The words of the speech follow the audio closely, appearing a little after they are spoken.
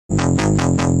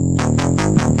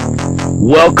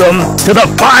Welcome to the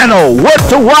final What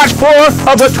to Watch For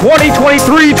of the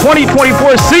 2023-2024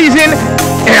 season,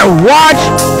 and watch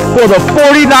for the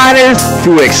 49ers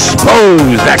to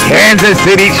expose the Kansas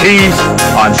City Chiefs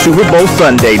on Super Bowl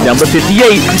Sunday, number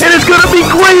 58, and it's going to be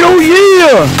great, oh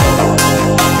yeah!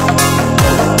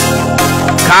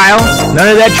 Kyle, none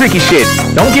of that tricky shit.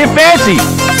 Don't get fancy.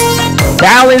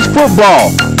 Balanced football.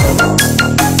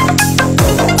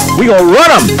 We gonna run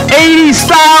them 80s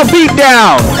style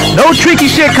beatdown. No tricky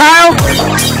shit, Kyle.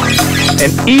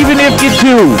 And even if you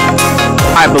do,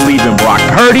 I believe in Brock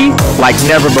Purdy like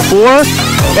never before.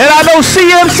 And I know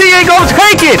CMC ain't gonna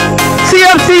take it.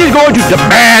 CMC is going to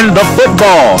demand the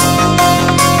football.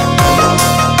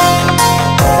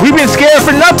 We've been scared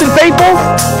for nothing, faithful,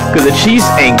 because the Chiefs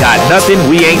ain't got nothing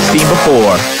we ain't seen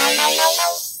before.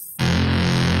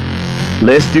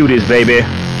 Let's do this, baby.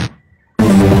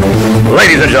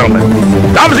 Ladies and gentlemen,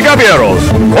 damas y caballeros,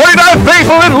 49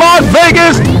 faithful in Las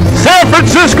Vegas, San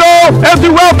Francisco, and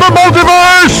throughout the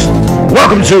multiverse,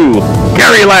 welcome to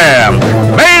Gary Lamm,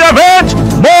 main event,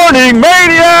 Morning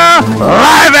Mania,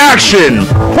 live action,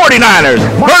 49ers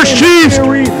versus Chiefs,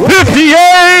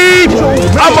 58,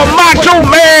 I'm a macho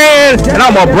man, and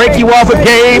I'm gonna break you off a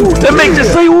game that makes you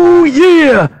say, ooh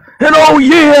yeah, and oh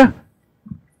yeah,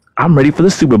 I'm ready for the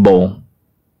Super Bowl.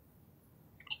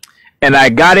 And I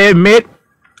gotta admit,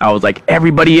 I was like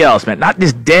everybody else, man. Not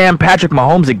this damn Patrick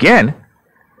Mahomes again.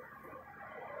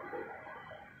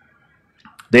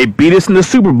 They beat us in the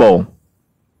Super Bowl.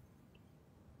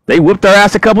 They whipped our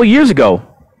ass a couple years ago.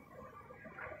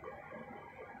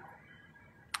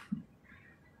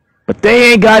 But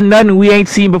they ain't got nothing we ain't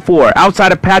seen before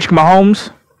outside of Patrick Mahomes.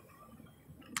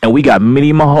 And we got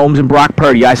mini Mahomes and Brock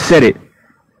Purdy. I said it.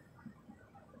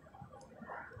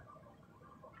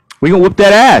 We gonna whip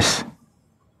that ass.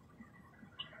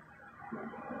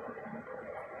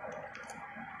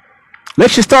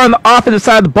 Let's just start on the offensive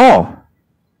side of the ball.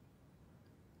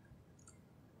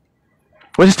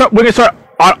 We're gonna start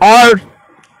on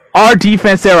our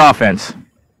defense, their offense.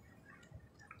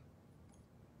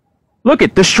 Look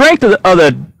at the strength of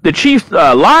the Chiefs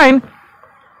line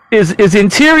is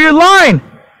interior line,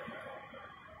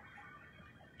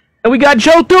 and we got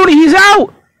Joe Thuney. He's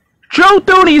out. Joe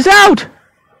Thuney's out.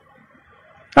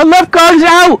 Our left guard's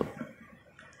out.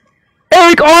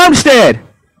 Eric Armstead.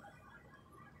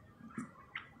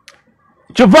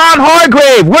 Javon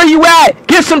Hargrave, where you at?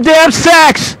 Get some damn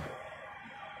sacks.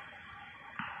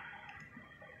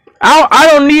 I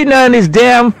don't need none of this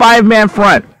damn five-man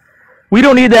front. We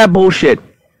don't need that bullshit.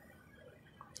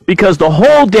 Because the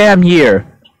whole damn year,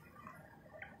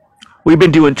 we've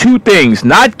been doing two things.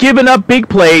 Not giving up big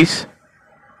plays.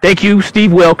 Thank you,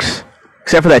 Steve Wilkes.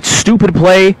 Except for that stupid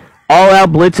play,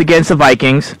 all-out blitz against the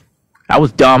Vikings. That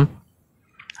was dumb.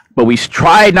 But we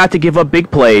tried not to give up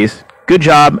big plays. Good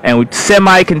job. And with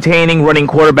semi-containing running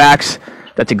quarterbacks,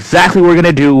 that's exactly what we're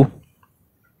gonna do.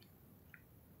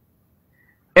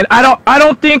 And I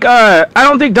don't think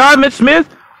Donovan Smith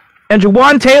and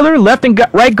Jawan Taylor, left and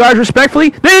right guards respectfully,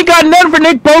 they ain't got nothing for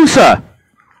Nick Bosa.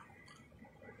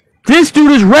 This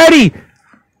dude is ready.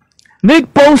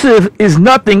 Nick Bosa is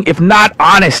nothing if not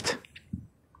honest.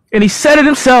 And he said it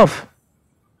himself.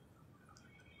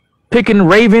 Picking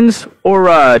Ravens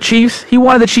or Chiefs. He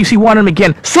wanted the Chiefs. He wanted them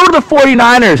again. So do the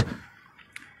 49ers.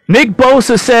 Nick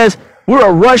Bosa says, we're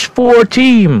a rush 4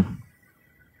 team.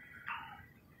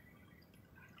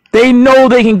 They know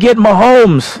they can get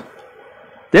Mahomes.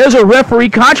 There's a referee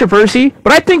controversy,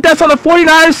 but I think that's on the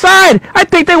 49ers side. I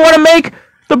think they want to make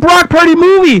the Brock Purdy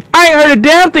movie. I ain't heard a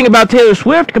damn thing about Taylor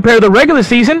Swift compared to the regular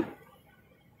season.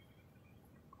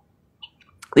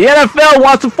 The NFL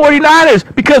wants the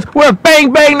 49ers because we're a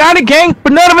bang-bang Niner gang,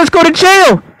 but none of us go to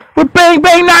jail. We're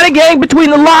bang-bang Niner gang between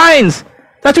the lines.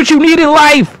 That's what you need in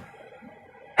life.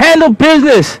 Handle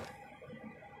business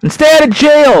and stay out of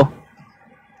jail.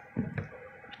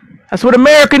 That's what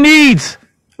America needs.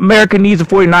 America needs the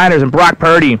 49ers and Brock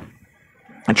Purdy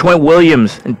and Trent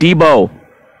Williams and Debo.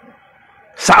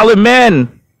 Solid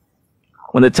men.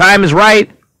 When the time is right.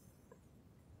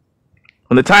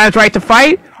 When the time is right to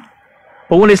fight.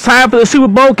 But when it's time for the Super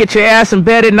Bowl, get your ass in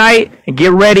bed at night and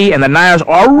get ready. And the Niners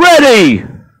are ready.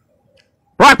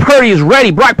 Brock Purdy is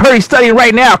ready. Brock Purdy's studying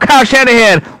right now. Kyle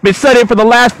Shanahan been studying for the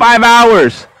last 5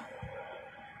 hours.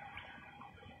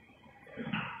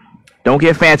 Don't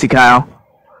get fancy, Kyle.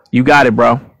 You got it,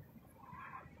 bro.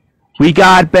 We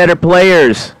got better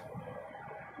players.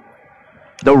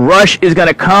 The rush is going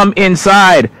to come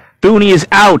inside. Thuney is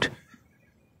out.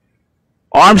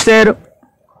 Armstead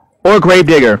or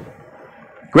Gravedigger.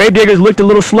 Gravedigger's looked a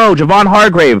little slow. Javon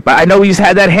Hargrave. But I know he's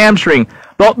had that hamstring.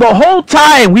 The whole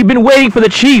time we've been waiting for the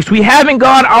Cheifs. We haven't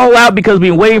gone all out because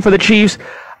we've been waiting for the Cheifs.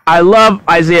 I love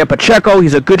Isaiah Pacheco.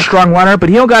 He's a good, strong runner, but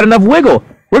he don't got enough wiggle.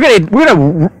 We're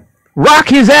gonna rock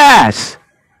his ass.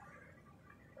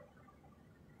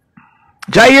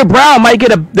 Jair Brown might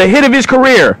get the hit of his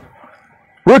career.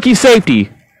 Rookie safety.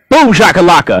 Boom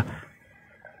shakalaka.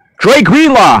 Dre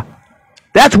Greenlaw.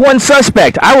 That's one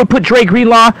suspect. I would put Dre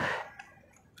Greenlaw,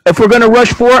 if we're gonna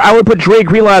rush 4, I would put Dre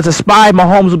Greenlaw as a spy.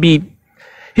 Mahomes will be,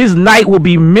 his night will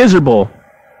be miserable.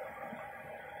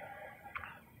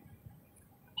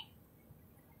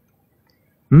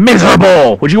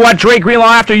 Miserable! Would you want Dre Greenlaw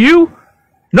after you?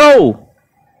 No!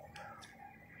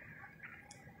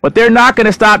 But they're not going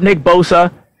to stop Nick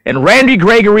Bosa and Randy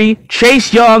Gregory,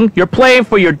 Chase Young. You're playing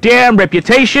for your damn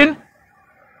reputation.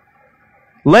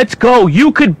 Let's go.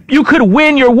 You could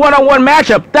win your one-on-one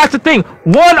matchup. That's the thing.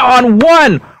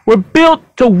 One-on-one. We're built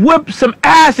to whip some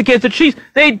ass against the Chiefs.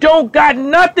 They don't got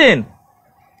nothing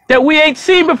that we ain't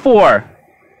seen before.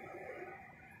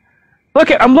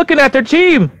 I'm looking at their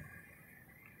team.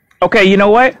 Okay, you know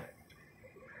what?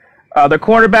 Their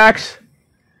cornerbacks,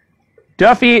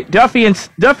 Duffy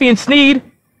and Sneed,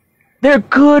 they're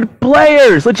good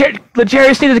players.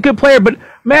 L'Jarius Sneed is a good player, but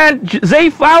man,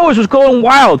 Zay Flowers was going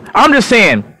wild. I'm just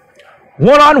saying,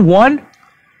 one-on-one,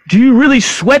 do you really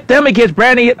sweat them against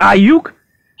Brandon Ayuk?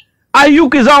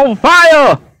 Ayuk is on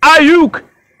fire. Ayuk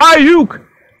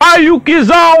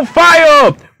is on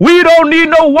fire. We don't need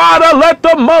no water. Let the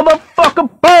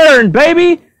motherfucker burn,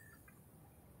 baby.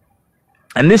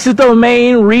 And this is the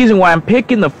main reason why I'm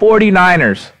picking the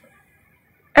 49ers.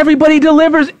 Everybody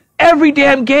delivers every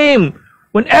damn game.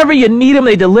 Whenever you need them,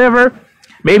 they deliver.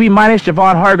 Maybe minus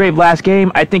Javon Hargrave last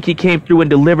game. I think he came through and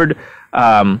delivered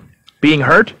being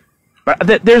hurt.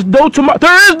 But there's no tomorrow.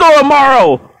 There is no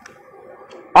tomorrow.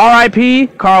 R.I.P.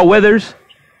 Carl Withers.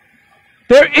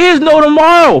 There is no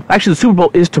tomorrow. Actually, the Super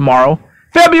Bowl is tomorrow.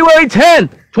 February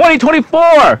 10th,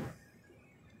 2024.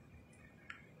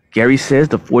 Gary says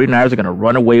the 49ers are going to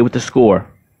run away with the score.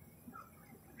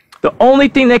 The only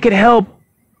thing that could help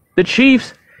the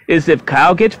Chiefs is if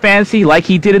Kyle gets fancy like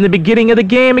he did in the beginning of the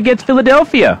game against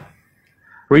Philadelphia,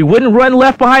 where he wouldn't run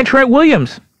left behind Trent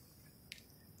Williams.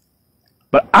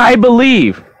 But I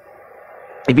believe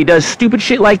if he does stupid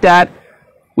shit like that,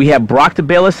 we have Brock to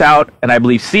bail us out, and I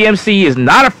believe CMC is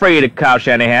not afraid of Kyle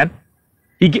Shanahan.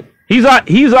 He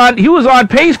was on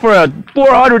pace for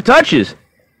 400 touches.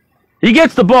 He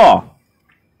gets the ball.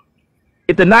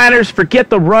 If the Niners forget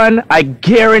the run, I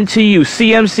guarantee you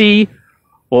CMC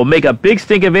will make a big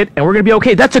stink of it, and we're going to be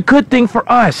okay. That's a good thing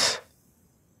for us.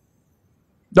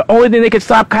 The only thing that can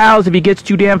stop Kyle is if he gets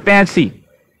too damn fancy.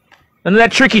 None of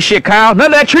that tricky shit, Kyle.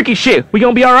 None of that tricky shit. We're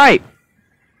going to be all right.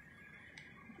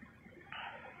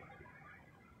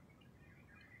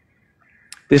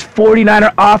 This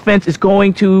 49er offense is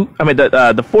going to,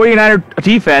 the 49er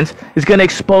defense is going to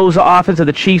expose the offense of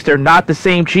the Chiefs. They're not the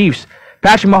same Chiefs.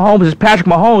 Patrick Mahomes is Patrick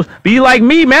Mahomes. Be like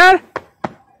me, man.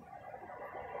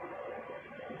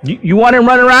 You want him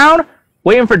running around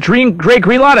waiting for Dre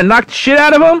Greenlaw to knock the shit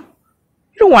out of him?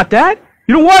 You don't want that.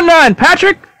 You don't want none,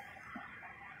 Patrick.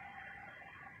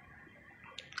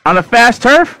 On a fast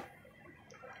turf,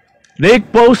 Nick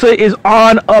Bosa is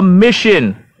on a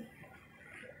mission.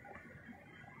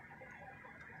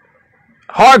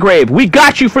 Hargrave, we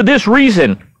got you for this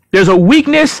reason. There's a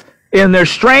weakness in their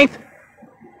strength.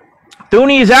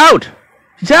 Thuney is out.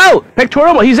 He's out.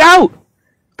 Pectoral, he's out.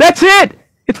 That's it.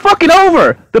 It's fucking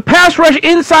over. The pass rush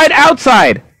inside,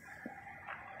 outside.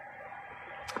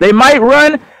 They might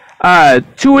run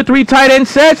 2 or 3 tight end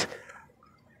sets,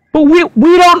 but we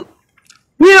don't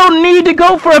need to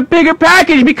go for a bigger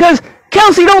package because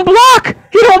Kelsey don't block.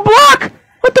 He don't block.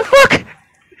 What the fuck?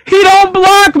 He don't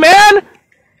block, man.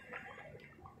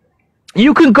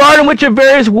 You can guard him with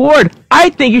Javarius Ward. I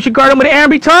think you should guard him with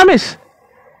Ambry Thomas.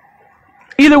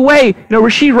 Either way,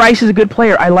 Rashid Rice is a good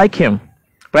player. I like him.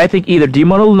 But I think either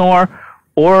Demo Lenore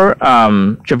or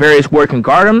Javarius Ward can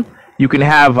guard him. You can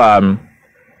have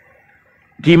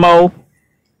Demo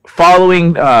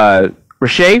following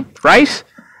Rashid Rice.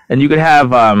 And you could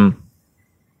have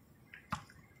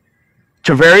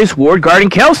Javarius Ward guarding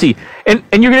Kelsey. And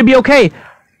you're going to be okay.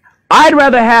 I'd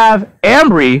rather have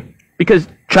Ambry because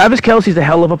Travis Kelce's a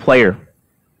hell of a player.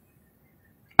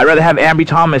 I'd rather have Ambry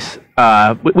Thomas.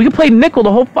 We can play nickel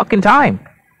the whole fucking time.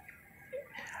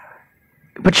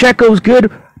 Pacheco's good,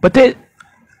 but they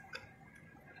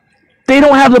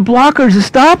don't have the blockers to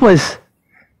stop us.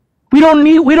 We don't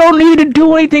need to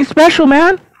do anything special,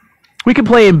 man. We can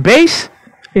play in base,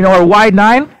 our wide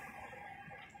 9.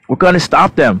 We're gonna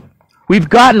stop them. We've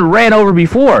gotten ran over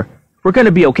before. We're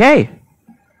gonna be okay.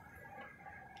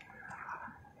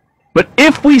 But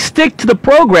if we stick to the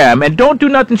program and don't do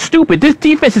nothing stupid, this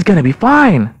defense is going to be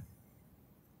fine.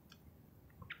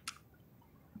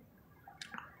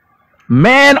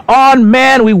 Man on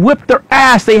man, we whipped their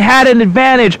ass. They had an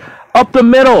advantage up the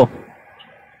middle.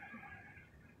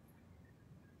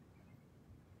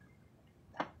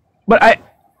 But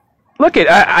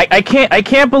I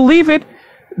can't believe it.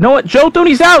 No, Joe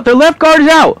Thuney's out. Their left guard is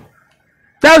out.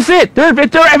 That was it. Their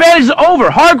advantage is over.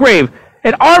 Hargrave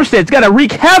and Armstead's got to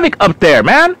wreak havoc up there,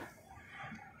 man.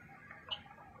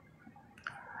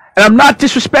 And I'm not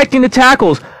disrespecting the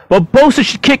tackles, but Bosa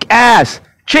should kick ass.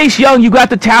 Chase Young, you got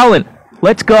the talent.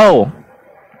 Let's go.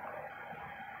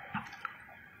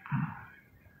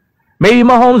 Maybe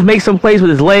Mahomes makes some plays with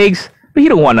his legs, but he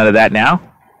don't want none of that now.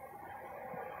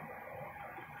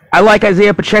 I like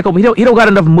Isaiah Pacheco, but he don't got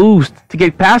enough moves to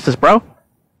get past us, bro.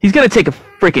 He's going to take a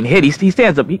freaking hit. He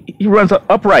stands up. He runs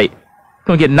upright. He's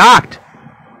going to get knocked.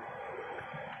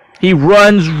 He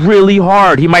runs really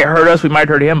hard. He might hurt us. We might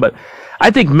hurt him, but I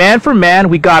think man for man,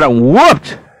 we got him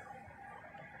whooped.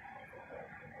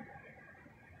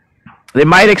 They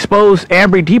might expose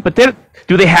Ambry deep, but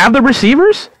do they have the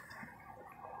receivers?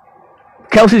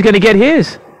 Kelsey's going to get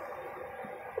his.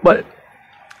 But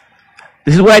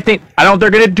this is what I think. I don't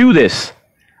think they're going to do this.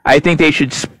 I think they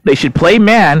should play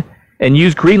man and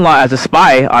use Greenlaw as a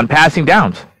spy on passing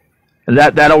downs. And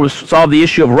that'll solve the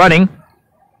issue of running.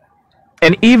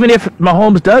 And even if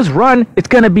Mahomes does run, it's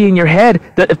going to be in your head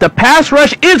that if the pass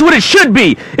rush is what it should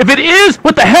be, if it is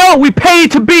what the hell we pay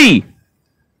it to be,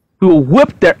 we will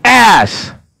whip their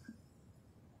ass.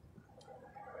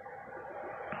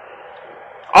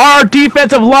 Our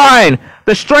defensive line,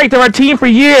 the strength of our team for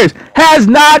years, has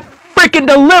not freaking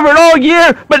delivered all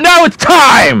year, but now it's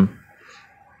time.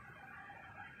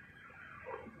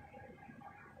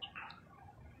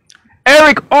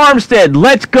 Eric Armstead,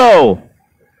 let's go.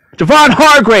 Javon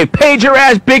Hargrave, paid your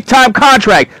ass big time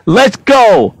contract. Let's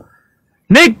go.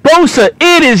 Nick Bosa,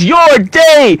 it is your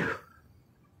day.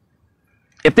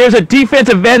 If there's a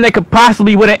defensive end that could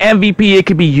possibly win an MVP, it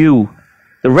could be you.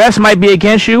 The refs might be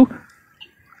against you.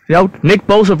 You know, Nick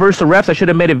Bosa versus the refs. I should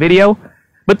have made a video.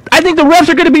 But I think the refs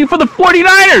are going to be for the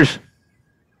 49ers.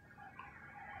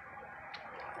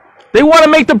 They want to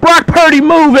make the Brock Purdy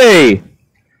movie.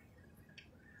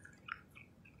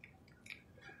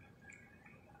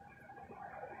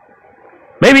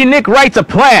 Maybe Nick writes a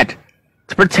plant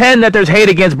to pretend that there's hate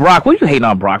against Brock. What are you hating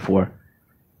on Brock for?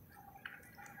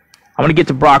 I'm going to get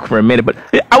to Brock for a minute, but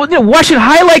I was watching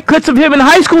highlight clips of him in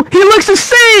high school. He looks the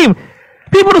same.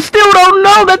 People still don't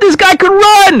know that this guy could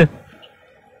run.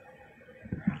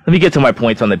 Let me get to my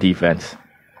points on the defense.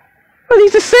 But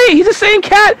he's the same. He's the same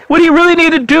cat. What he really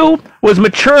needed to do was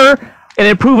mature and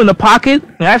improve in the pocket.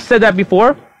 And I've said that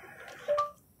before.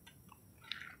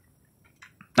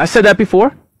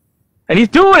 And he's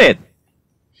doing it.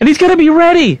 And he's going to be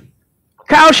ready.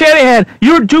 Kyle Shanahan,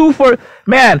 you're due for...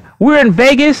 Man, we're in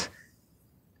Vegas.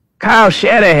 Kyle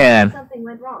Shanahan. Something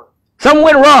went wrong.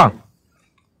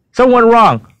 Something went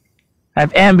wrong. I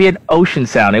have ambient ocean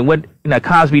sound. It went,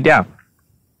 calms me down.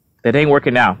 That ain't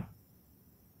working now.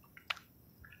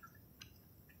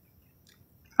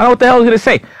 I don't know what the hell I was going to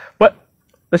say. But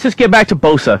let's just get back to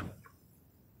Bosa.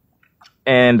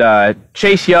 And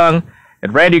Chase Young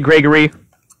and Randy Gregory.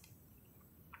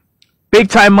 Big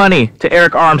time money to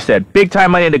Eric Armstead. Big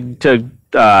time money to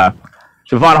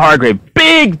Javon Hargrave.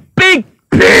 Big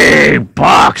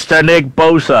bucks to Nick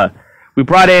Bosa. We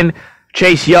brought in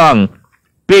Chase Young.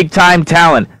 Big time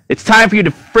talent. It's time for you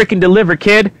to freaking deliver,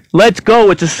 kid. Let's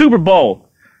go. It's a Super Bowl.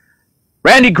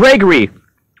 Randy Gregory.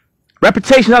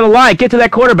 Reputation on the line. Get to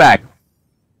that quarterback.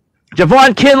 Javon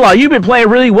Kinlaw, you've been playing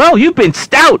really well. You've been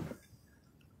stout.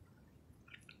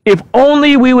 If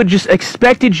only we would just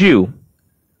expected you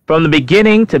from the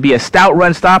beginning to be a stout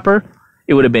run stopper,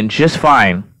 it would have been just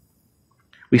fine.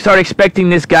 We start expecting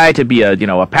this guy to be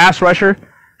a pass rusher.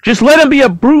 Just let him be a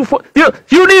brute force.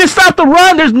 You need to stop the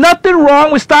run. There's nothing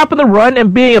wrong with stopping the run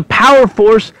and being a power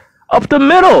force up the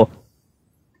middle.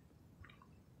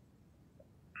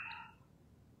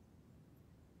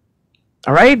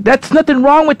 All right? That's nothing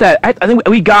wrong with that. I think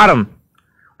we got him.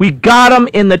 We got him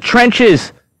in the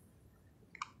trenches.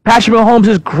 Patrick Mahomes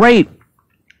is great.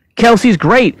 Kelsey's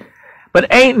great.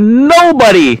 But ain't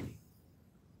nobody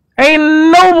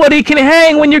can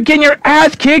hang when you're getting your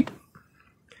ass kicked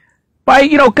by,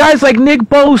 guys like Nick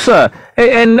Bosa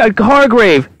and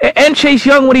Hargrave and Chase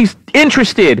Young when he's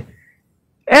interested,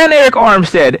 and Eric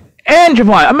Armstead and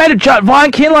Javon. I mean, Javon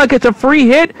Kinlaw gets a free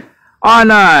hit on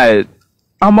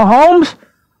Mahomes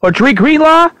or Drake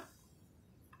Greenlaw.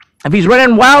 If he's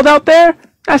running wild out there,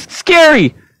 that's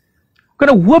scary. I'm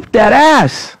gonna whoop that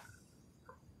ass.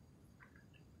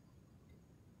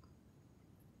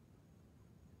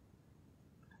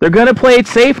 They're going to play it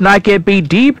safe, not get beat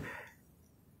deep,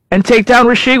 and take down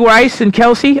Rashid Rice and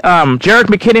Kelsey. Jerick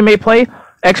McKinnon may play,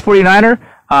 ex-49er.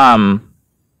 Now,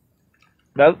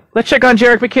 let's check on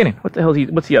Jerick McKinnon. What the hell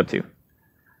what's he up to?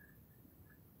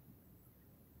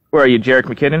 Where are you, Jerick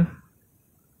McKinnon?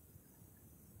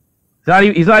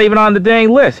 He's not even on the dang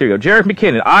list. Here you go. Jerick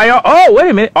McKinnon. IR. Oh, wait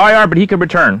a minute. IR, but he could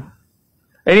return.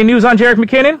 Any news on Jerick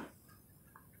McKinnon?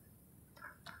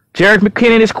 Jerick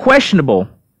McKinnon is questionable.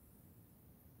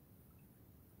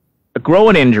 A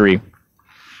growing injury.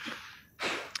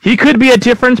 He could be a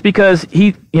difference because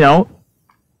he,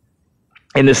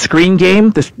 in the screen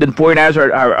game, the 49ers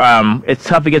are it's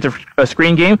tough against a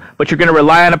screen game, but you're going to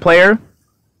rely on a player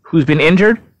who's been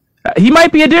injured. He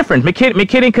might be a difference.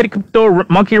 McKinnon could throw a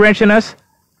monkey wrench in us,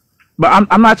 but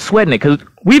I'm not sweating it because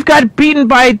we've got beaten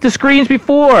by the screens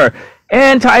before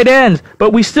and tight ends,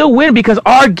 but we still win because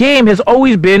our game has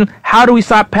always been how do we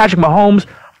stop Patrick Mahomes?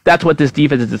 That's what this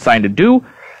defense is designed to do.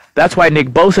 That's why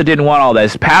Nick Bosa didn't want all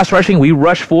this pass rushing. We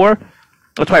rushed for.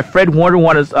 That's why Fred Warner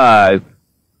wanted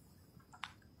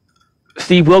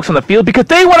Steve Wilkes on the field because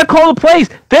they want to call the plays.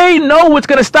 They know what's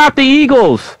going to stop the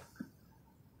Eagles.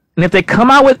 And if they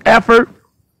come out with effort,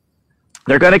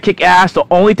 they're going to kick ass. The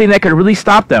only thing that could really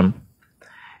stop them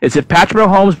is if Patrick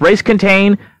Mahomes brace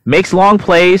contain, makes long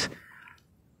plays,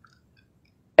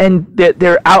 and they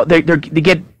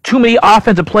get too many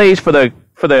offensive plays for the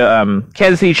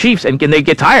Kansas City Chiefs, and they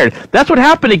get tired. That's what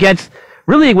happened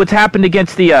what's happened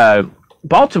against the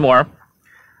Baltimore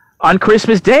on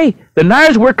Christmas Day. The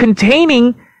Niners were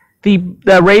containing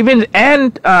the Ravens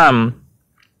and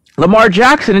Lamar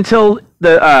Jackson until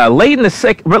the late in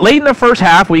the first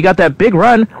half, where you got that big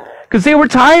run, because they were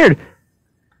tired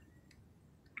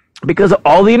because of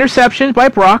all the interceptions by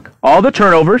Brock, all the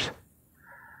turnovers,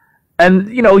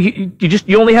 and you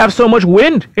only have so much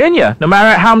wind in you, no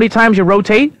matter how many times you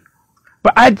rotate.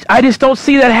 But I just don't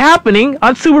see that happening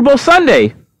on Super Bowl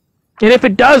Sunday, and if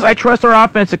it does, I trust our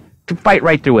offense to fight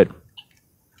right through it.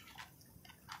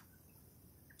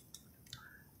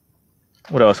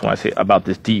 What else want I say about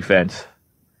this defense?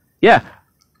 Yeah,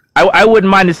 I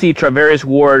wouldn't mind to see Travarius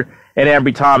Ward and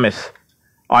Ambry Thomas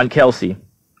on Kelsey.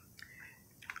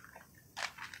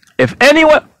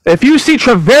 If you see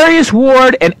Travarius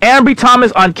Ward and Ambry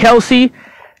Thomas on Kelsey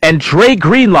and Dre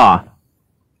Greenlaw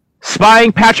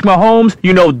spying Patrick Mahomes,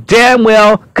 you know damn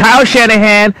well Kyle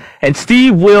Shanahan and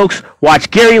Steve Wilkes watch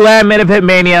Gary Lamm at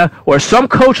Mania, or some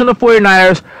coach on the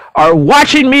 49ers are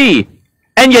watching me,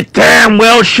 and you damn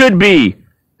well should be,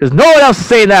 because no one else is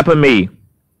saying that but me.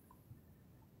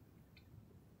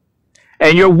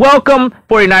 And you're welcome,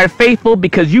 49er faithful,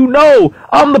 because you know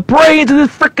I'm the brains of this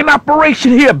freaking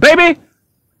operation here, baby.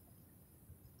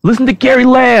 Listen to Gary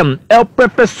Lamm, El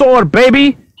Profesor,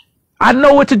 baby. I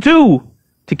know what to do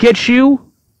to get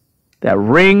you that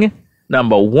ring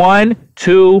number 1,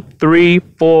 2, 3,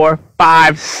 4,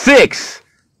 5, 6.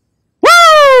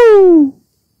 Woo!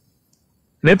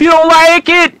 And if you don't like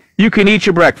it, you can eat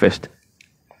your breakfast.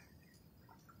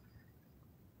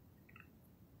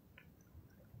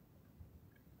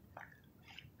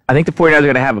 I think the 49ers are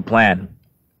going to have a plan.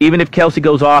 Even if Kelsey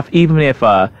goes off, even if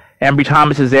Ambry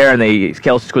Thomas is there and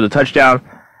Kelsey scores a touchdown,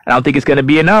 I don't think it's going to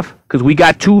be enough because we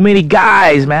got too many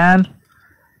guys, man.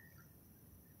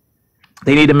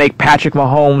 They need to make Patrick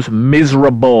Mahomes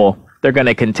miserable. They're going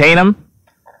to contain him.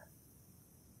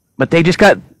 But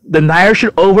the Niners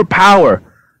should overpower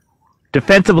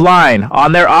defensive line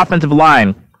on their offensive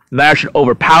line. The Niners should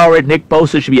overpower it. Nick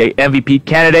Bosa should be an MVP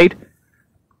candidate.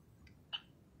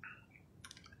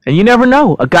 And you never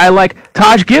know. A guy like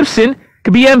Taj Gibson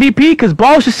could be MVP because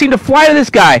balls just seem to fly to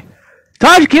this guy.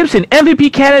 Taj Gibson,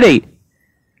 MVP candidate.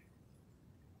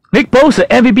 Nick Bosa,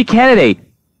 MVP candidate.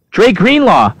 Dre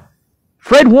Greenlaw.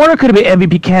 Fred Warner could have been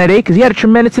MVP candidate because he had a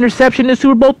tremendous interception in the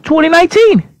Super Bowl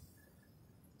 2019.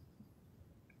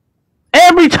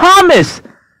 Ambry Thomas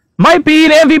might be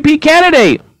an MVP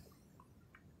candidate.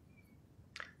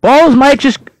 Balls might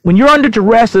just, when you're under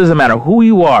duress, it doesn't matter who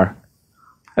you are.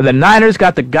 And the Niners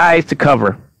got the guys to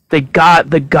cover. They got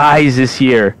the guys this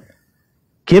year.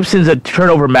 Gibson's a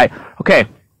turnover mag. Okay.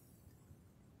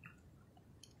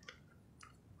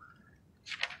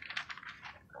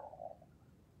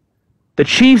 The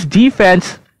Chiefs'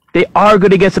 defense, they are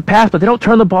good against the pass, but they don't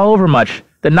turn the ball over much.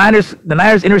 The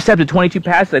Niners intercepted 22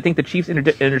 passes. I think the Chiefs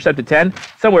intercepted 10.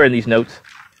 Somewhere in these notes.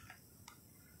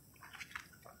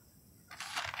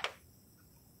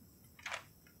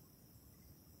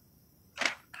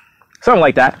 Something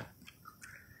like that.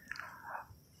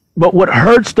 But what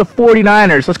hurts the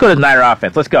 49ers, let's go to the Niner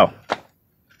offense. Let's go.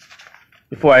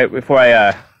 Before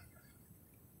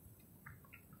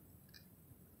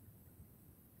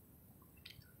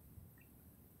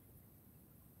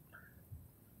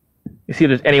You see if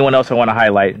there's anyone else I want to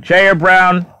highlight. Jair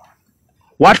Brown.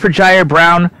 Watch for Jair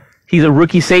Brown. He's a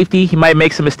rookie safety. He might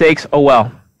make some mistakes. Oh,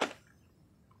 well.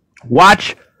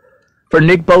 Watch for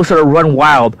Nick Bosa to run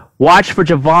wild. Watch for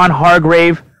Javon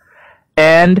Hargrave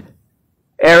and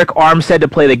Eric Armstead to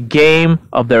play the game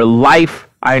of their life.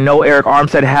 I know Eric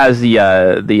Armstead has the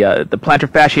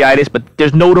plantar fasciitis, but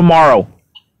there's no tomorrow.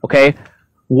 Okay?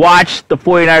 Watch the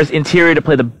 49ers interior to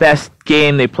play the best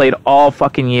game they played all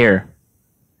fucking year.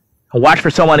 And watch for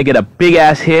someone to get a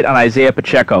big-ass hit on Isaiah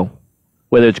Pacheco.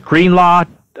 Whether it's Greenlaw,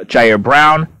 Jair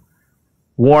Brown,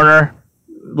 Warner,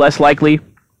 less likely.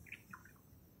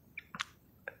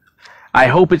 I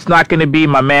hope it's not going to be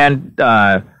my man,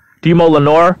 Demo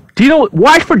Lenore.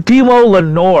 Watch for Demo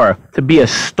Lenore to be a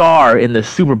star in the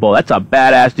Super Bowl. That's a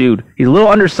badass dude. He's a little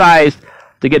undersized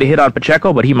to get a hit on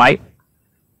Pacheco, but he might.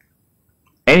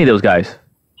 Any of those guys.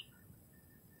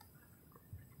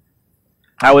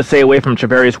 I would stay away from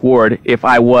Charvarius Ward if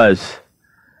I was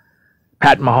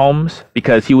Pat Mahomes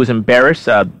because he was embarrassed.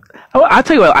 I'll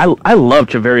tell you what, I love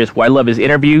Charvarius Ward. I love his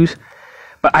interviews.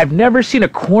 But I've never seen a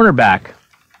cornerback,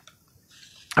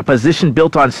 a position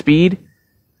built on speed.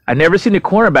 I've never seen a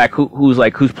cornerback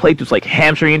who's played through like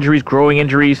hamstring injuries, growing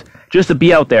injuries, just to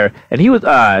be out there. And he was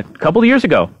a couple of years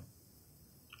ago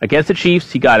against the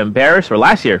Chiefs. He got embarrassed, or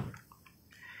last year,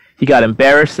 he got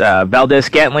embarrassed. Valdez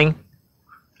Scantling,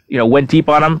 went deep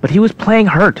on him, but he was playing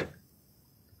hurt,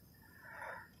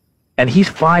 and he's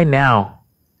fine now.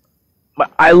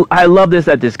 But I love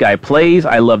that this guy plays.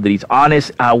 I love that he's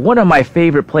honest. One of my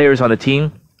favorite players on the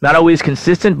team. Not always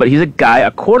consistent, but he's a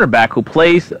cornerback who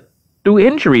plays through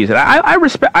injuries, and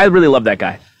I really love that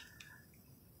guy.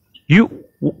 You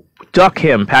duck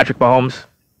him, Patrick Mahomes,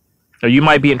 or you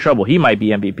might be in trouble. He might be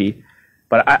MVP,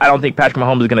 but I don't think Patrick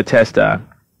Mahomes is going to test. I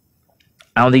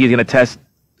don't think he's going to test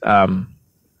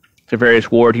Charvarius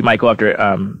Ward. He might go after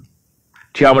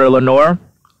Deommodore Lenoir,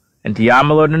 and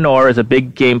Deommodore Lenoir is a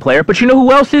big game player. But you know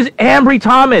who else is? Ambry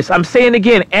Thomas. I'm saying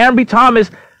again, Ambry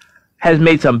Thomas has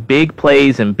made some big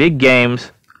plays in big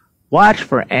games. Watch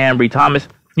for Ambry Thomas.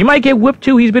 You might get whipped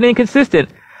too. He's been inconsistent,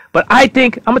 but I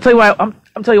think I'm gonna tell you why.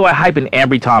 I'm tell you why I hype in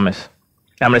Ambry Thomas.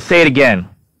 And I'm gonna say it again.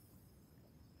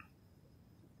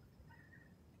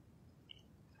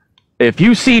 If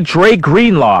you see Dre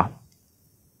Greenlaw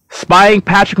spying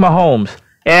Patrick Mahomes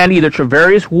and either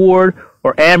Charvarius Ward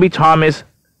or Ambry Thomas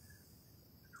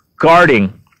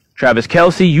guarding Travis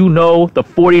Kelce, you know the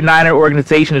 49er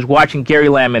organization is watching Gary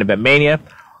Lamm in Mania.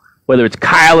 Whether it's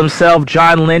Kyle himself,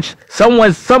 John Lynch,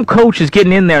 some coach is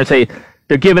getting in there and say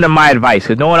they're giving him my advice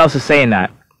because no one else is saying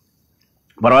that.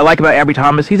 What I like about Ambry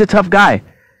Thomas, he's a tough guy.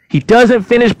 He doesn't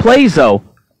finish plays though.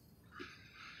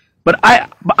 But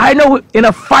I know in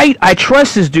a fight I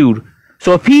trust this dude.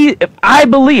 So if I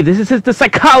believe this is the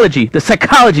psychology,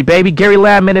 baby. Gary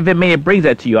Lamm in Mania brings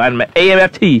that to you. I'm an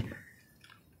AMFT.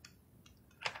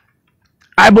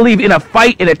 I believe in a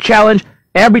fight, in a challenge,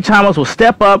 Ambry Thomas will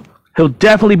step up. He'll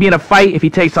definitely be in a fight if he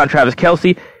takes on Travis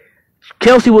Kelce.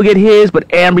 Kelce will get his, but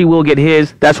Ambry will get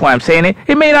his. That's why I'm saying it.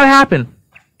 It may not happen.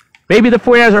 Maybe the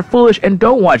 49ers are foolish and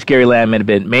don't watch Gary Lamm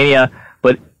in Mania.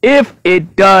 But if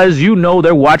it does, you know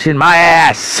they're watching my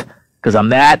ass. Because I'm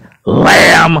that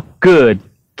Lamb good.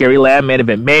 Gary Lamm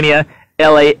in Mania.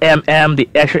 Lamm. The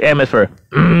extra M is for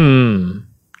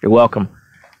You're welcome.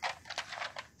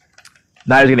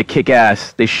 Niners going to kick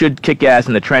ass. They should kick ass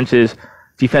in the trenches.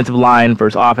 Defensive line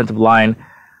versus offensive line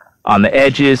on the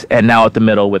edges, and now at the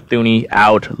middle with Thuney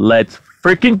out. Let's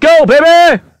freaking go,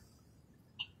 baby!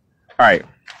 All right.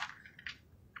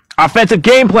 Offensive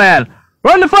game plan.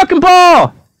 Run the fucking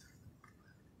ball!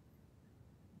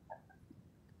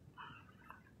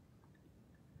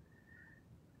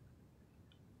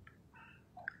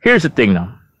 Here's the thing, though.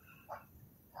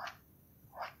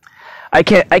 I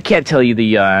can't tell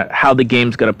you how the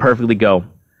game's gonna perfectly go,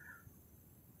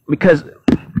 because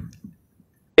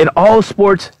in all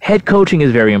sports, head coaching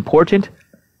is very important,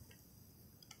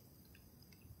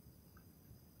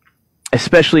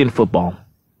 especially in football.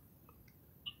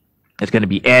 It's going to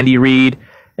be Andy Reid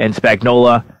and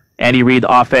Spagnuolo. Andy Reid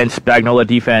offense, Spagnuolo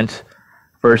defense,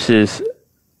 versus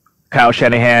Kyle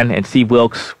Shanahan and Steve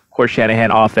Wilks. Of course,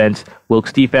 Shanahan offense,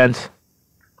 Wilks defense.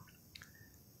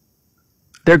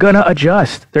 They're gonna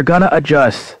adjust.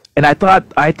 And I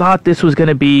thought this was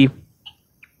gonna be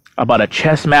about a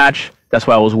chess match. That's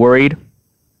why I was worried.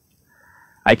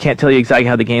 I can't tell you exactly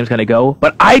how the game's going to go,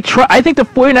 but I think the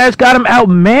 49ers got him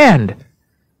outmanned.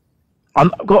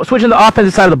 Switching the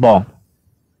offensive side of the ball.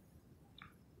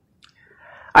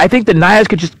 I think the Niners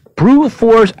could just brute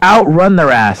force outrun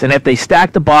their ass, and if they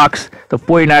stack the box, the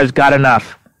 49ers got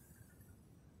enough.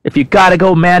 If you got to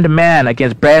go man-to-man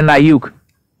against Brandon Ayuk,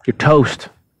 you're toast.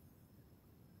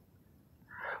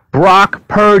 Brock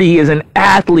Purdy is an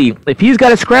athlete. If he's got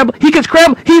to scramble, he can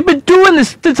scramble. He's been doing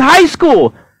this since high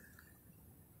school.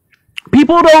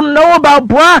 People don't know about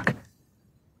Brock.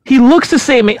 He looks the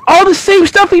same. All the same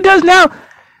stuff he does now.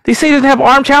 They say he doesn't have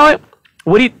arm talent.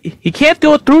 He can't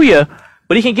do it through you,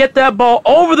 but he can get that ball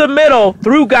over the middle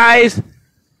through guys.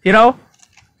 You know?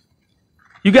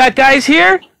 You got guys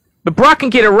here, but Brock can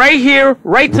get it right here,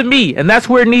 right to me, and that's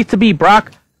where it needs to be,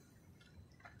 Brock.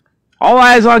 All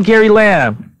eyes on Gary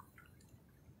Lamm.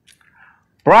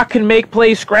 Brock can make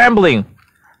plays scrambling.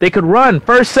 They could run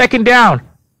first, second down.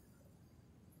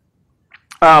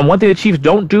 One thing the Chiefs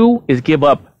don't do is give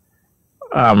up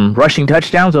rushing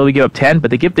touchdowns. They only give up 10, but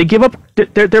they give up.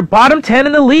 They're bottom 10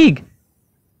 in the league.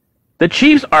 The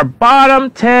Chiefs are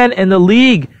bottom 10 in the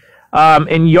league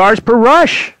in yards per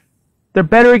rush. They're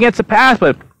better against the pass,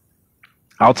 but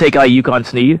I'll take Ayuk on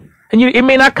Snead, and it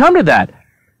may not come to that.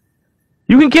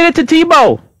 You can get it to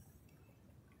Tebow.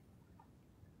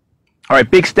 All right,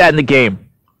 big stat in the game.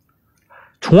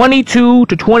 22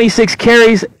 to 26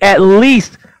 carries at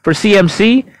least for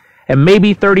CMC, and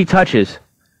maybe 30 touches.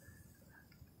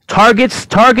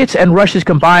 Targets and rushes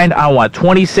combined, I want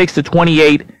 26 to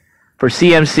 28 for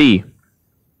CMC.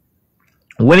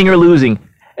 Winning or losing.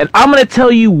 And I'm going to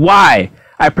tell you why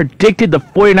I predicted the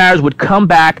 49ers would come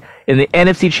back in the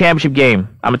NFC Championship game.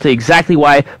 I'm going to tell you exactly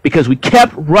why. Because we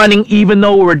kept running even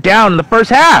though we were down in the first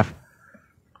half.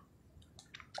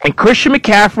 And Christian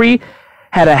McCaffrey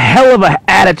had a hell of an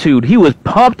attitude. He was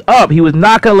pumped up. He was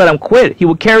not going to let him quit. He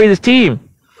would carry this team.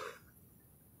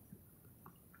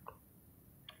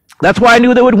 That's why I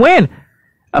knew they would win.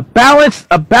 A balanced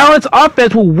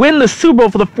offense will win the Super Bowl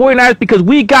for the 49ers because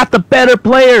we got the better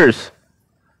players.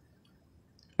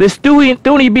 This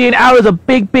Thuney being out is a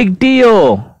big, big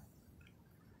deal.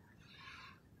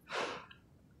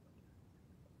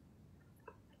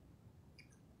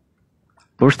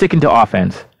 But we're sticking to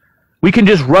offense. We can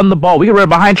just run the ball. We can run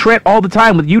behind Trent all the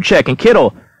time with Juszczyk and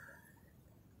Kittle.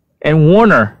 And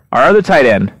Warner, our other tight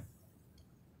end.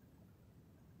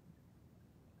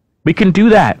 We can do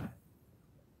that.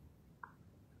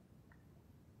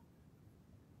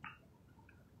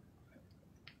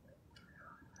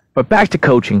 But back to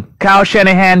coaching. Kyle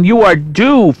Shanahan, you are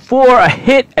due for a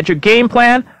hit at your game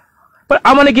plan. But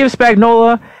I'm going to give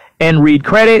Spagnuolo and Reed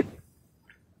credit.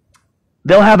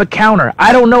 They'll have a counter.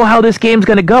 I don't know how this game's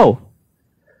going to go.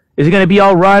 Is it going to be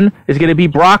all run? Is it going to be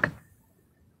Brock?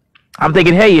 I'm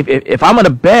thinking, hey, if I'm going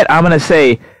to bet, I'm going to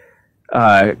say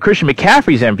Christian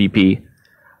McCaffrey's MVP.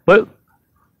 But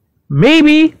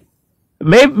maybe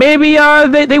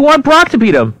they want Brock to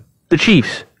beat him, the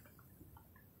Chiefs.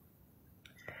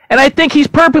 And I think he's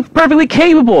perfectly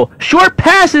capable. Short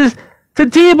passes to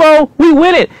Debo, we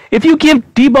win it. If you give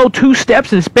Debo 2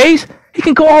 steps in space, he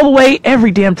can go all the way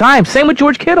every damn time. Same with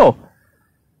George Kittle.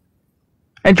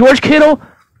 And George Kittle,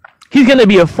 he's going to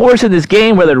be a force in this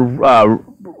game, whether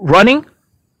running.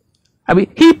 I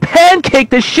mean, he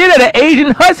pancaked the shit out of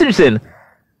Aiden Hutchinson.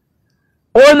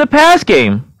 Or in the pass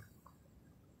game.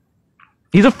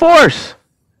 He's a force.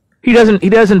 He's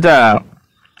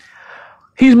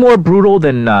more brutal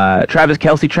than Travis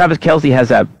Kelce. Travis Kelce has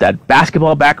that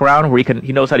basketball background where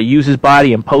he knows how to use his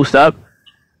body and post up,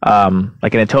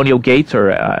 like an Antonio Gates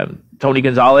or Tony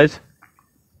Gonzalez.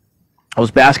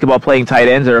 Those basketball playing tight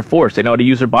ends are a force. They know how to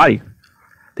use their body.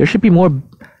 There should be more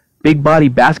big body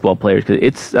basketball players because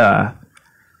it's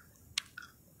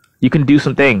you can do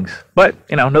some things. But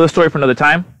another story for another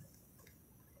time.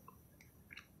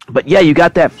 But yeah, you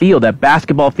got that feel, that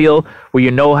basketball feel where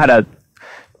you know how to.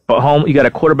 At home, you got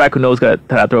a quarterback who knows how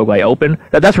to throw a guy open.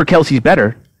 That's where Kelsey's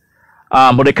better.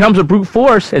 When it comes to brute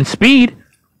force and speed,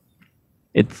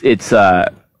 it's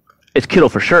Kittle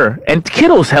for sure. And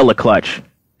Kittle's hella clutch.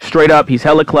 Straight up, he's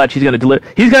hella clutch. He's gonna deliver.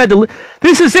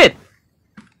 This is it.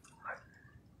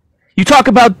 You talk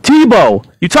about Tebow.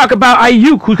 You talk about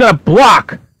Ayuk, who's gonna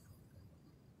block.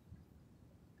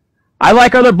 I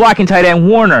like other blocking tight end,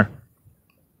 Warner.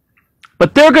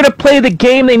 But they're gonna play the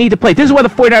game they need to play. This is why the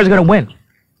 49ers are gonna win.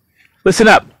 Listen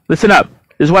up. This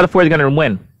is why the 49ers are going to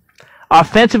win.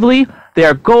 Offensively, they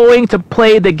are going to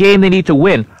play the game they need to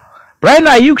win.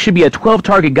 Brandon Ayuk should be a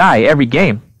 12-target guy every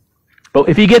game. But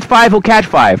if he gets 5, he'll catch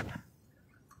 5.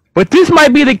 But this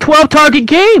might be the 12-target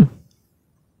game.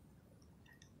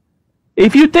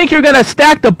 If you think you're going to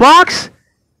stack the box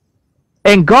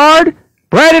and guard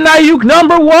Brandon Ayuk,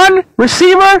 number 1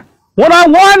 receiver,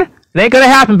 one-on-one, it ain't going to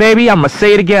happen, baby. I'm going to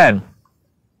say it again.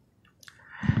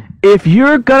 If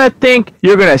you're going to think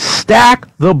you're going to stack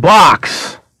the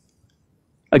box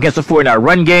against the 49er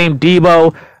run game,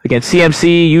 Debo, against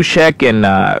CMC, Juszczyk, and,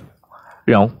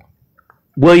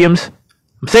 Williams.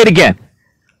 I'm saying it again.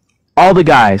 All the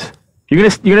guys. You're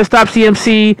gonna stop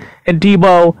CMC and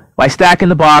Debo by stacking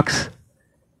the box.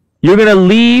 You're gonna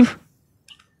leave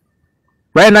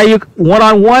Brandon Ayuk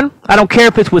one-on-one. I don't care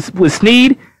if it's with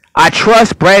Snead. I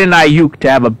trust Brandon Ayuk to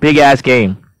have a big-ass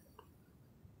game.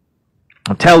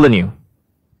 I'm telling you.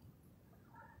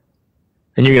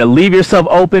 And you're going to leave yourself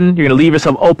open. You're going to leave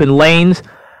yourself open lanes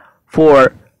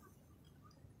for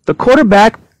the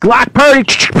quarterback, Glock Purdy,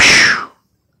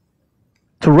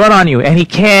 to run on you. And he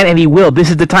can and he will. This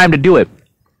is the time to do it.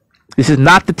 This is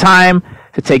not the time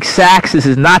to take sacks. This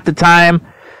is not the time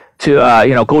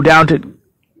to go down to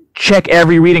check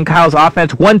every read in Kyle's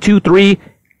offense. 1, 2, 3,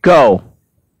 go.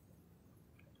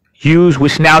 Use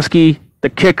Wisnowski, the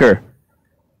kicker.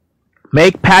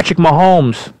 Make Patrick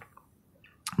Mahomes.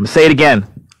 I'm going to say it again.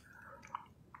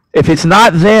 If it's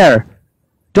not there,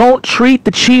 don't treat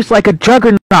the Chiefs like a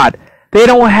juggernaut. They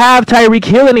don't have Tyreek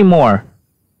Hill anymore.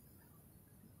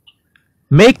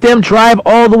 Make them drive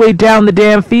all the way down the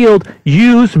damn field.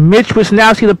 Use Mitch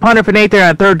Wisnowski, the punter, for Nate there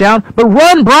on third down. But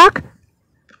run, Brock.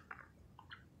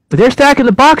 If they're stacking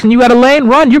the box and you got a lane,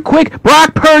 run. You're quick.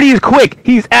 Brock Purdy is quick.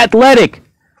 He's athletic.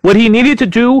 What he needed to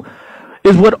do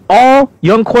is what all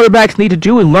young quarterbacks need to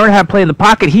do, is learn how to play in the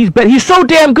pocket. He's so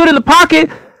damn good in the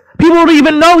pocket, people don't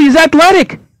even know he's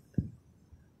athletic.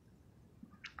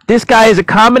 This guy is a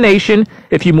combination,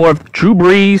 if you more, of Drew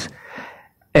Brees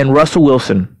and Russell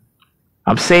Wilson.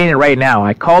 I'm saying it right now.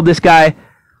 I called this guy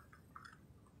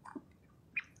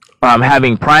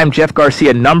having prime Jeff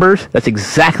Garcia numbers. That's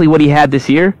exactly what he had this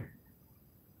year.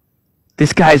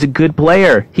 This guy's a good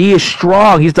player. He is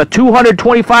strong. He's a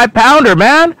 225-pounder,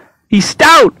 man. He's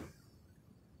stout.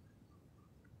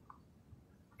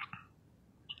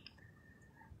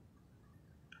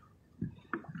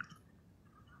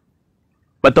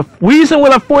 But the reason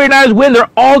when the 49ers win, they're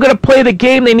all going to play the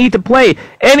game they need to play.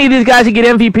 Any of these guys can get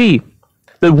MVP.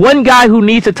 The one guy who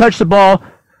needs to touch the ball,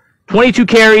 22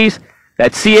 carries,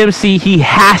 that's CMC. He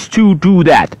has to do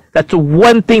that. That's the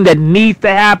one thing that needs to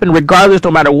happen regardless,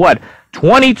 no matter what.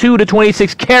 22 to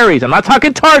 26 carries. I'm not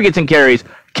talking targets and carries.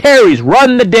 Carries.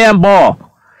 Run the damn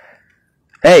ball.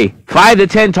 Hey, 5 to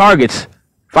 10 targets.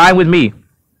 Fine with me.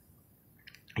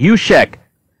 Juszczyk.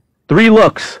 3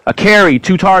 looks. A carry.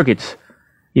 2 targets.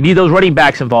 You need those running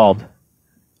backs involved.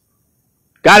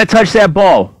 Got to touch that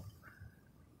ball.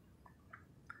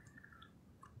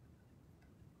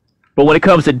 But when it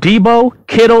comes to Debo,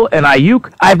 Kittle, and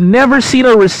Ayuk, I've never seen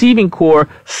a receiving core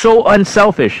so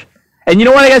unselfish. And you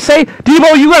know what I gotta say?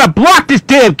 Debo, you gotta block this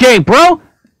damn game, bro.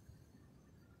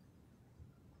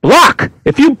 Block.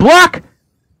 If you would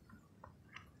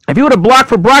have blocked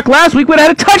for Brock last week, we'd have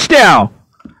had a touchdown.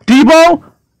 Debo,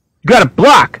 you gotta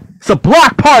block. It's a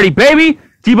block party, baby.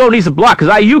 Debo needs a block,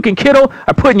 because Ayuk and Kittle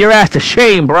are putting your ass to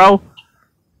shame, bro.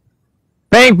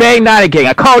 Bang, bang, not a gang.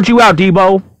 I called you out,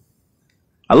 Debo.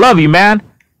 I love you, man.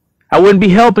 I wouldn't be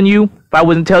helping you if I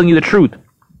wasn't telling you the truth.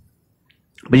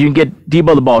 But you can get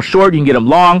Debo the ball short. You can get him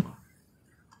long.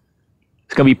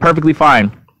 It's going to be perfectly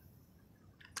fine.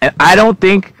 And I don't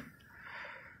think...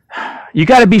 You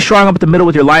got to be strong up the middle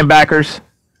with your linebackers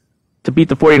to beat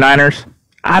the 49ers.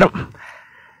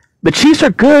 The Chiefs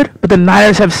are good, but the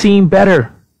Niners have seen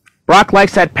better. Brock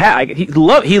likes that pass.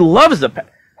 He loves the pass.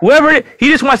 Whoever... He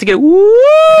just wants to get... Woo!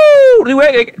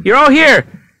 You're all here.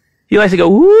 He likes to go,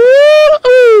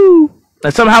 woo!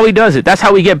 And somehow he does it. That's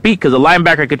how we get beat, because the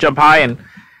linebacker could jump high and,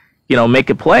 make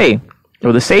a play.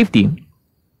 Or the safety.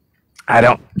 I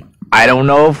don't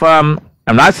know if, I'm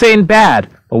not saying bad,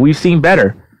 but we've seen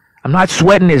better. I'm not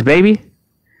sweating this, baby.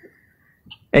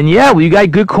 And yeah, we got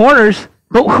good corners,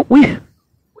 but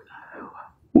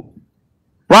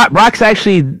Brock's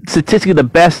actually statistically the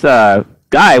best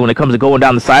guy when it comes to going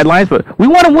down the sidelines, but we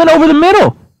want to win over the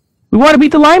middle. We want to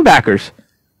beat the linebackers.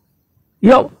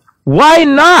 Why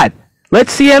not? Let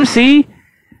CMC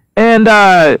and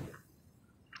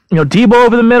Debo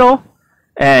over the middle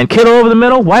and Kittle over the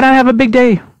middle. Why not have a big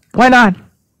day? Why not?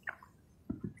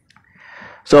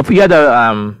 So if we had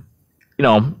to,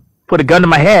 put a gun to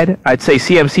my head, I'd say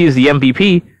CMC is the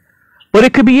MVP. But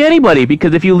it could be anybody,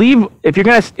 because if you're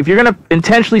gonna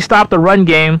intentionally stop the run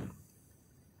game,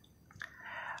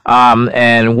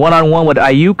 and one-on-one with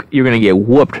Ayuk, you're gonna get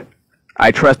whooped. I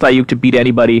trust Ayuk to beat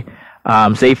anybody.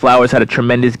 Zay Flowers had a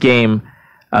tremendous game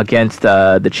against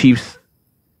the Chiefs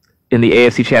in the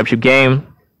AFC Championship game.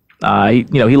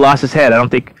 He lost his head. I don't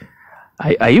think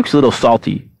Ayuk's a little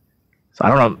salty, so I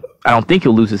don't know. I don't think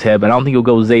he'll lose his head, but I don't think he'll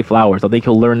go with Zay Flowers. I think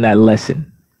he'll learn that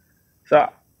lesson. So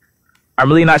I'm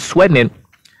really not sweating it,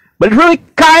 but it's really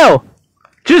Kyle.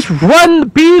 Just run,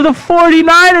 be the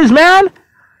 49ers, man.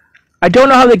 I don't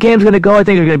know how the game's going to go. I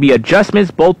think there's going to be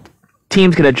adjustments. Both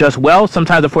teams can adjust well.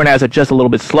 Sometimes the 49ers adjust a little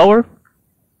bit slower.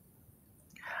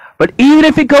 But even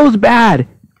if it goes bad,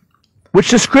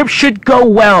 which the script should go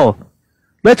well,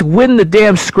 let's win the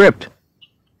damn script.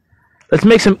 Let's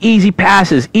make some easy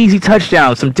passes, easy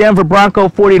touchdowns, some Denver Bronco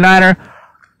 49er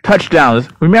touchdowns.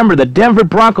 Remember, the Denver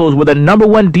Broncos were the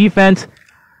 #1 defense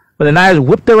when the Niners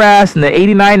whipped their ass in the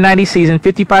 89-90 season,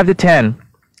 55-10.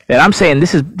 And I'm saying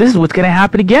this is what's going to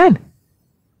happen again.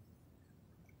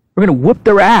 We're going to whoop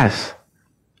their ass.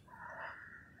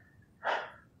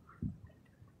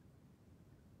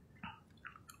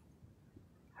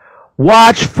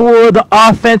 Watch for the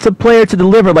offensive player to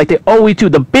deliver like they always do.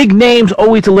 The big names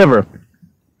always deliver.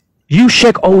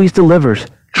 Juszczyk always delivers.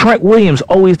 Trent Williams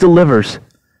always delivers.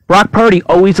 Brock Purdy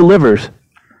always delivers.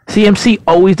 CMC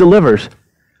always delivers.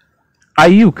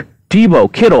 Ayuk,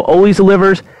 Debo, Kittle always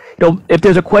delivers. You know, if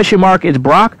there's a question mark, it's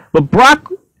Brock. But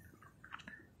Brock,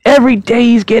 every day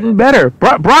he's getting better.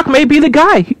 Brock may be the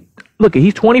guy. Look,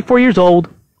 he's 24 years old.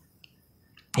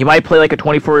 He might play like a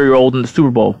 24-year-old in the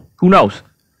Super Bowl. Who knows?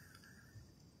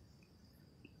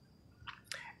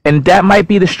 And that might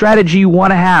be the strategy you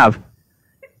want to have.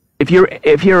 If you're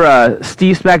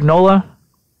Steve Spagnuolo,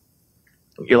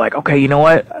 you're like, okay, you know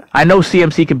what? I know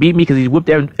CMC can beat me because he's whipped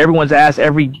everyone's ass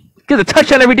he gets a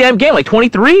touchdown every damn game, like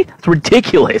 23? That's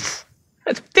ridiculous.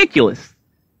 That's ridiculous.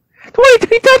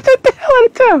 23 touchdowns, the hell out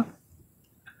of town.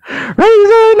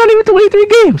 Right? He's not even 23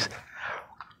 games.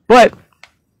 But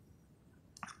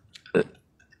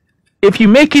if you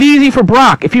make it easy for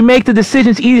Brock, if you make the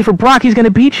decisions easy for Brock, he's going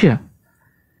to beat you.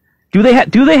 Do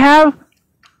they have?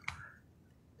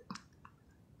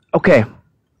 Okay,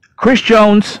 Chris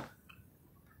Jones.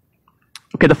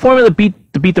 Okay, the formula to beat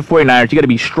the 49ers, you got to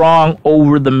be strong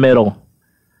over the middle.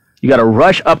 You got to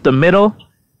rush up the middle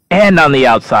and on the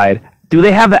outside. Do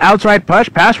they have the outside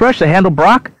pass rush to handle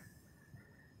Brock?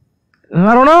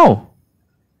 I don't know.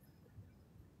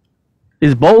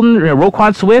 Is Bolton,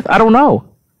 Roquan Swift? I don't know.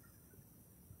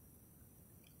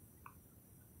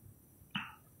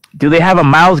 Do they have a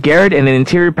Myles Garrett and an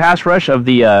interior pass rush of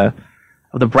the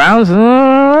Browns? I don't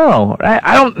know.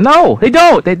 I don't know. They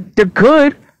don't. They're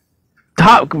good.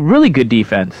 Really good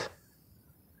defense.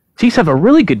 Chiefs have a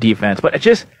really good defense, but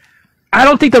I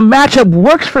don't think the matchup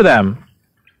works for them.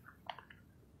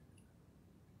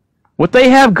 What they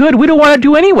have good, we don't want to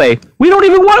do anyway. We don't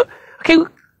even want to.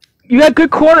 Okay, you got good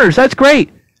corners. That's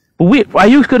great. But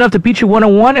Ayuk's good enough to beat you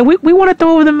one-on-one, and we want to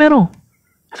throw over the middle.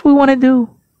 That's what we want to do.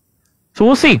 So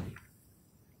we'll see.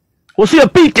 We'll see a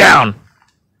beatdown.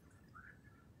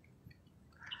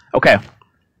 Okay.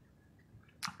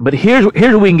 But here's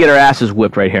where we can get our asses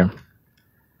whipped right here.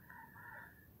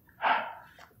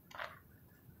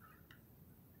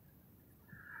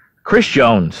 Chris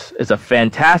Jones is a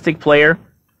fantastic player.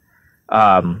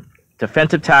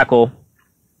 Defensive tackle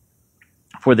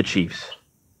for the Chiefs.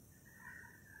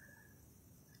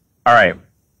 All right.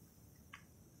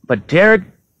 But Derek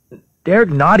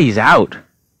Notty's out.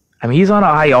 I mean, he's on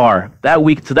an IR that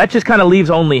week, so that just kind of leaves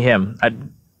only him.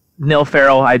 Neil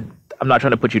Farrell, I'm not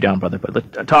trying to put you down, brother,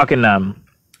 but talking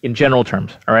in general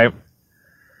terms, all right?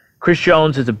 Chris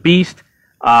Jones is a beast.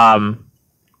 The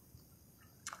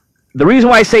reason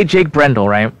why I say Jake Brendel,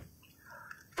 right?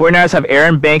 49ers have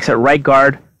Aaron Banks at right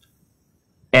guard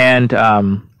and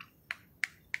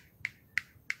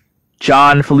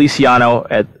John Feliciano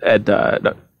at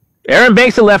Aaron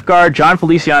Banks at left guard, John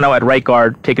Feliciano at right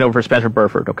guard, taking over for Spencer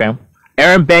Burford, okay?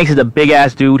 Aaron Banks is a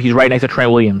big-ass dude. He's right next to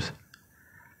Trent Williams.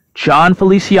 John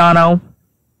Feliciano,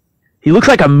 he looks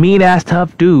like a mean-ass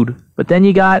tough dude. But then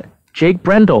you got Jake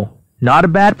Brendel, not a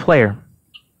bad player.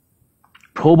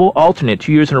 Pro Bowl alternate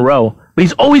 2 years in a row. But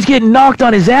he's always getting knocked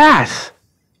on his ass.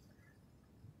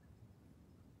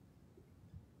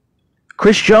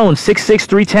 Chris Jones, 6'6",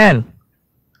 310.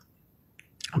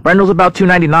 Brendel's about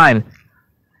 299.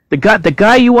 The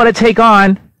guy you want to take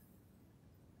on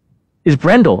is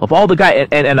Brendel, of all the guys.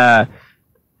 And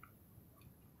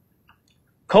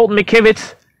Colton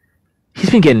McKivitz, he's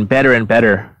been getting better and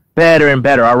better. Better and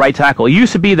better, our right tackle. It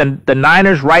used to be the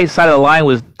Niners' right side of the line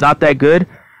was not that good.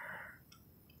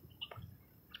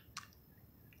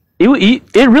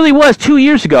 It really was 2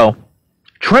 years ago.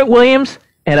 Trent Williams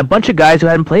and a bunch of guys who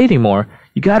hadn't played anymore.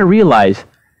 You got to realize,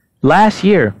 last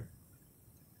year,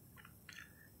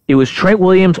 it was Trent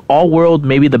Williams, all-world,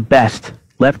 maybe the best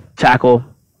left tackle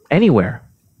anywhere,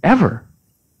 ever.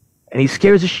 And he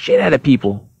scares the shit out of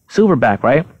people. Silverback,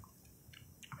 right?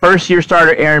 First-year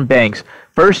starter Aaron Banks.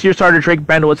 First-year starter Drake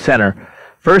Brendel at center.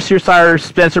 First-year starter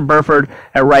Spencer Burford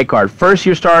at right guard.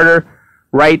 First-year starter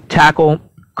right tackle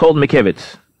Colton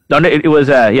McKivitz. No, it was,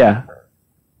 yeah.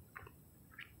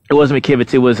 It wasn't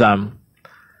McKivitz. It was our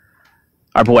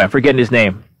boy. I'm forgetting his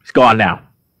name. He's gone now.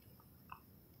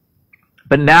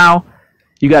 But now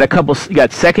you got a couple. You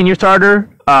got second-year starter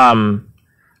Aaron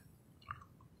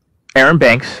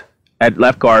Banks at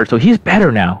left guard, so he's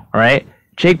better now. All right,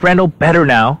 Jake Brendel better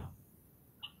now.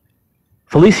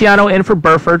 Feliciano in for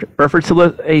Burford. Burford's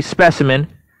still a specimen,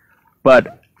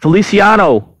 but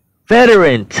Feliciano,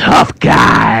 veteran, tough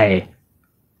guy.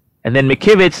 And then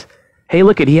McKivitz, hey,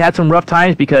 look, he had some rough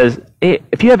times because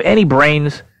if you have any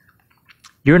brains,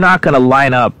 you're not going to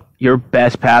line up your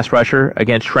best pass rusher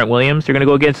against Trent Williams. You're going to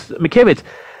go against McKivitz.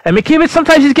 And McKivitz,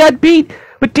 sometimes he's got beat,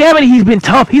 but damn it, he's been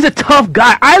tough. He's a tough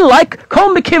guy. I like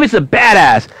Colin McKivitz a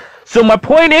badass. So my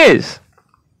point is,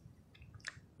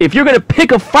 if you're going to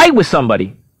pick a fight with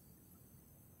somebody,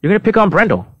 you're going to pick on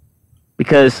Brendel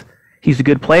because he's a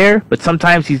good player, but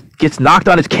sometimes he gets knocked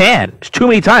on his can. It's too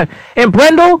many times. And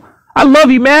Brendel, I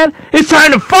love you, man. It's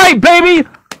time to fight, baby.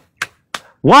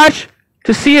 Watch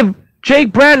to see if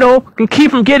Jake Brendel can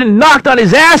keep from getting knocked on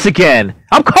his ass again.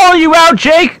 I'm calling you out,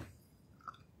 Jake.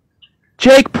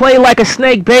 Jake, play like a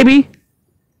snake, baby.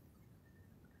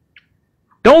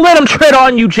 Don't let him tread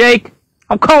on you, Jake.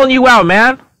 I'm calling you out,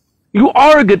 man. You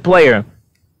are a good player.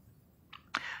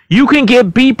 You can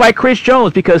get beat by Chris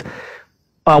Jones because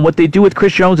what they do with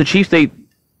Chris Jones, the Chiefs,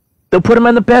 they'll put him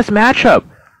in the best matchup.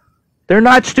 They're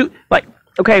not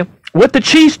okay, what the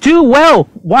Chiefs do well,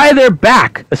 why they're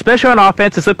back, especially on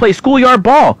offense, is they play schoolyard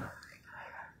ball.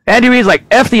 Andy Reid's like,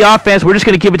 F the offense, we're just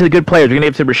going to give it to the good players. We're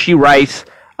going to give it to Rashee Rice.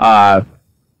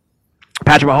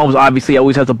 Patrick Mahomes obviously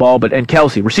always has the ball, and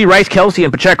Kelsey. Rashee Rice, Kelsey,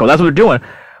 and Pacheco. That's what they're doing.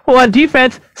 Well, on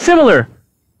defense, similar.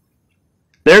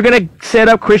 They're going to set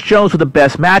up Chris Jones with the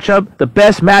best matchup. The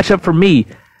best matchup for me,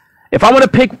 if I want to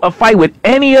pick a fight with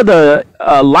any of the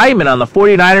linemen on the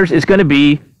 49ers, it's going to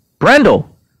be Brendel.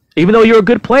 Even though you're a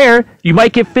good player, you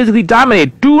might get physically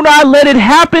dominated. Do not let it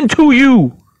happen to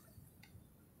you.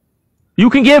 You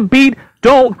can get beat.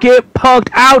 Don't get punked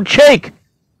out, Jake.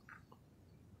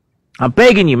 I'm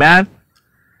begging you, man.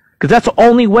 Because that's the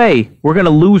only way we're going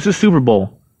to lose the Super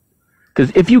Bowl.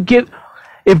 Because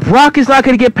if Brock is not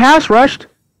going to get pass rushed,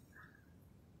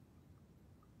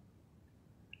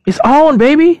 it's on,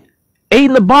 baby. 8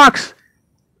 in the box.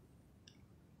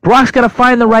 Brock's going to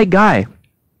find the right guy.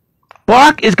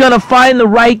 Brock is going to find the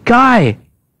right guy.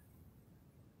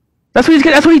 That's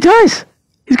what he does.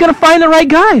 He's going to find the right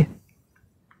guy.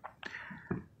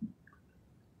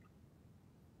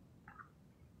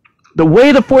 The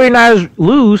way the 49ers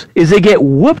lose is they get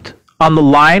whooped on the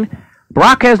line.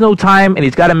 Brock has no time, and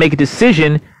he's got to make a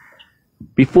decision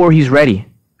before he's ready.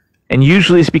 And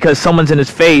usually it's because someone's in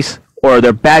his face or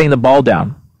they're batting the ball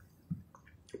down.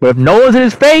 But if no one's in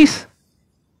his face,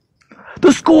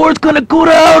 the score is going to go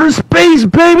to outer space,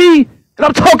 baby! And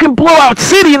I'm talking blowout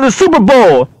city in the Super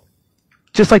Bowl!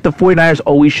 Just like the 49ers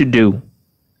always should do.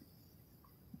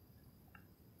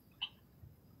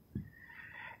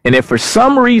 And if for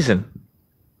some reason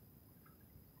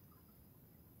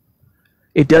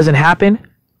it doesn't happen,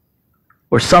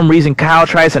 or some reason Kyle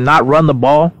tries to not run the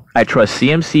ball, I trust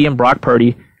CMC and Brock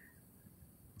Purdy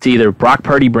to either Brock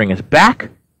Purdy bring us back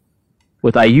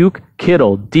with Ayuk,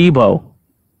 Kittle, Debo,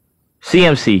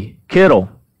 CMC, Kittle.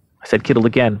 I said Kittle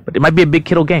again, but it might be a big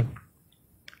Kittle game.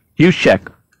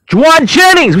 Juszczyk. Juwan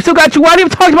Jennings! We still got Juwan. I haven't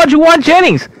even talked about Juwan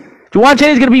Jennings. Juwan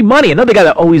Jennings is going to be money. Another guy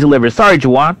that always delivers. Sorry,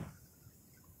 Juwan.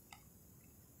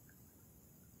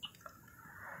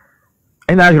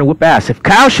 And now he's going to whip ass. If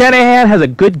Kyle Shanahan has a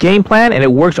good game plan and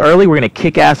it works early, we're going to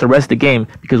kick ass the rest of the game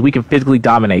because we can physically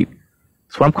dominate.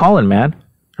 That's what I'm calling, man.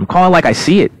 I'm calling like I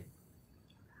see it.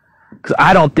 Because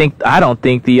I don't think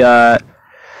the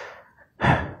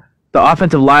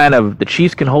offensive line of the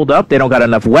Chiefs can hold up. They don't got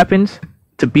enough weapons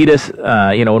to beat us,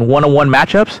 in one-on-one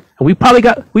matchups. And we probably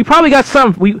got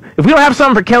some. If we don't have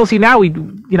some for Kelsey now, we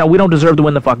don't deserve to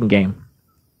win the fucking game.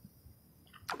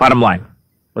 Bottom line,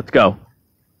 let's go.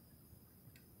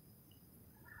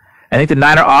 I think the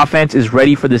Niner offense is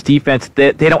ready for this defense.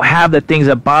 They don't have the things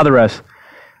that bother us.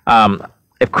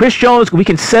 If Chris Jones, we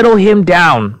can settle him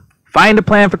down, find a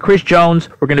plan for Chris Jones,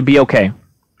 we're going to be okay.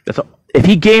 If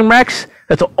he game wrecks,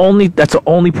 that's the only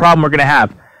problem we're going to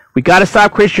have. We got to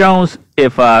stop Chris Jones.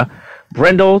 If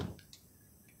Brendel,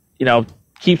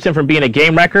 keeps him from being a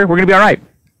game wrecker, we're going to be all right.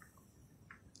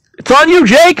 It's on you,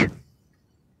 Jake.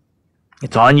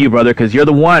 It's on you, brother, because you're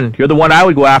the one. You're the one I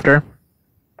would go after.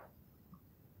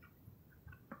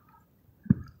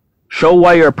 Show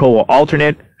why you're a pro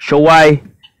alternate. Show why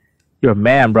you're a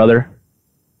man, brother.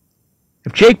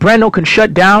 If Jake Brendel can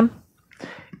shut down,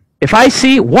 if I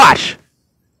see, watch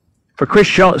for Chris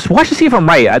Jones. Watch to see if I'm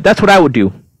right. That's what I would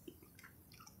do.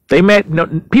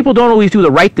 People don't always do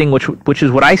the right thing, which is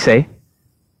what I say.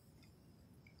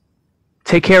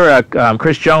 Take care of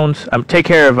Chris Jones. Take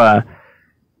care of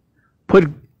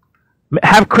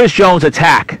have Chris Jones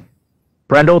attack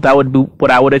Brendel. That would be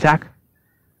what I would attack.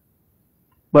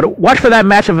 But watch for that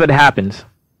matchup if it happens.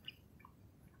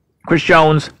 Chris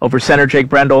Jones over center Jake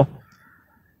Brendel.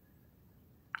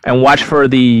 And watch for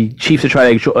the Chiefs to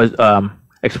try to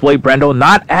exploit Brendel.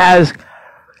 Not as,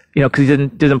 because he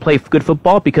doesn't play good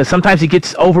football, because sometimes he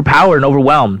gets overpowered and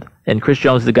overwhelmed. And Chris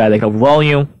Jones is the guy that can overwhelm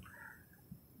you.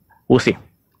 We'll see.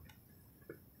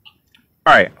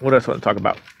 All right, what else I want to talk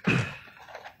about?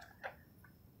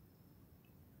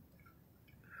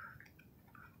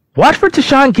 Watch for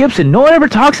Tashaun Gibson. No one ever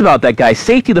talks about that guy.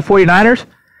 Safety of the 49ers.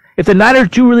 If the Niners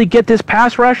do really get this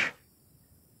pass rush,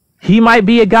 he might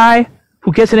be a guy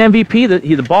who gets an MVP.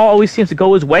 The ball always seems to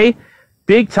go his way.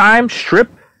 Big time strip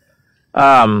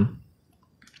of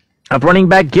running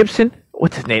back Gibson.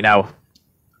 What's his name now?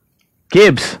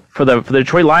 Gibbs for the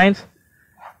Detroit Lions.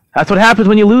 That's what happens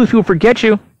when you lose. People forget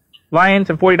you. Lions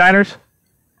and 49ers.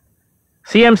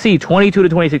 CMC, 22 to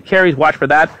 26 carries. Watch for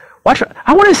that.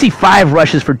 I want to see 5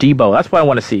 rushes for Debo. That's what I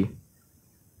want to see.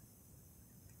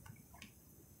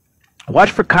 Watch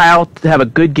for Kyle to have a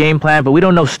good game plan, but we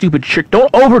don't know stupid trick.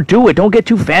 Don't overdo it. Don't get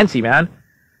too fancy, man.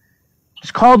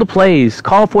 Just call the plays.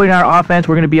 Call 49er offense.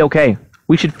 We're going to be okay.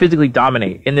 We should physically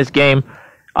dominate in this game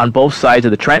on both sides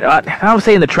of the trench. I would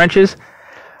say in the trenches,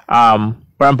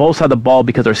 but on both sides of the ball,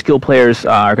 because our skill players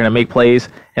are going to make plays,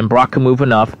 and Brock can move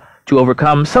enough to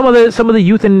overcome some of the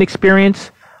youth and experience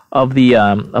of the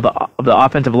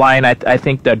offensive line. I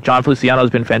think that John Feliciano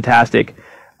has been fantastic.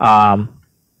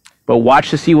 But watch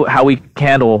to see how we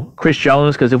handle Chris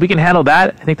Jones, because if we can handle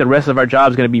that, I think the rest of our job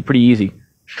is going to be pretty easy,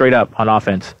 straight up on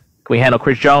offense. Can we handle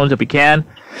Chris Jones? If we can,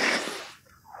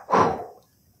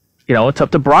 it's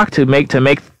up to Brock to make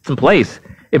some plays.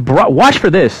 Watch for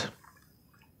this.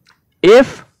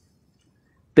 If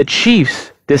the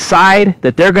Chiefs decide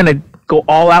that they're going to go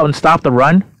all out and stop the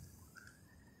run,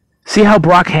 see how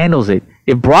Brock handles it.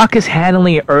 If Brock is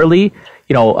handling it early,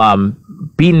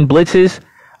 beating blitzes,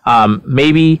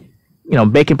 maybe,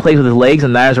 making plays with his legs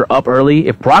and the Niners are up early.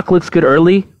 If Brock looks good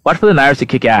early, watch for the Niners to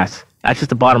kick ass. That's just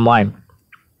the bottom line.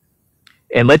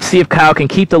 And let's see if Kyle can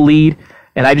keep the lead.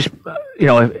 And I just,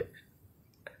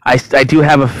 I do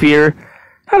have a fear,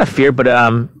 not a fear, but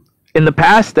in the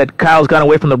past that Kyle's gone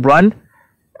away from the run,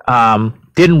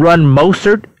 didn't run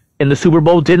Mostert in the Super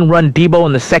Bowl, didn't run Debo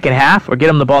in the second half, or get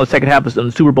him the ball in the second half in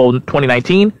the Super Bowl in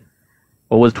 2019,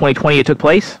 or was 2020 it took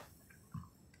place.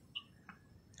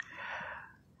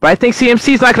 But I think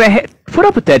CMC's not going to put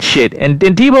up with that shit, and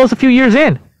Debo's a few years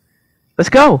in. Let's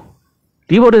go.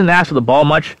 Debo doesn't ask for the ball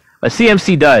much, but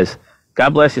CMC does.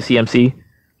 God bless you, CMC.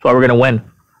 That's why we're going to win.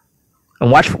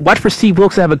 And watch for Steve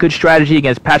Wilkes to have a good strategy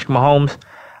against Patrick Mahomes.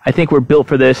 I think we're built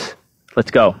for this.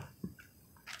 Let's go.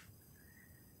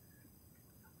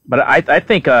 But I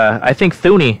think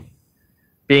Thuney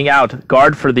being out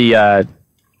guard for the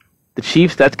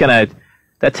Chiefs,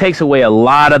 that takes away a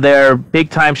lot of their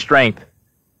big time strength.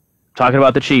 Talking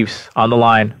about the Chiefs on the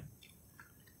line.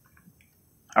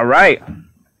 All right.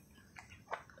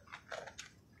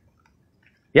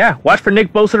 Yeah, watch for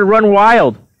Nick Bosa to run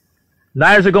wild.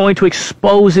 Niners are going to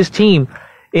expose his team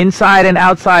inside and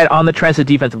outside on the Trent's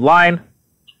defensive line.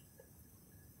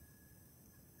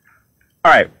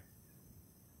 All right.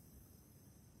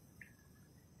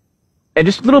 And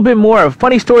just a little bit more of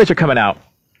funny stories are coming out.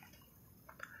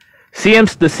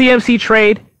 The CMC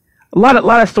trade, a lot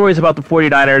of stories about the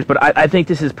 49ers, but I think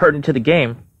this is pertinent to the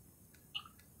game.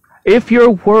 If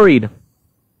you're worried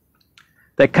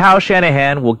that Kyle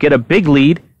Shanahan will get a big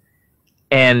lead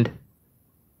and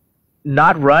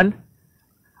not run,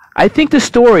 I think the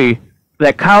story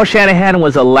that Kyle Shanahan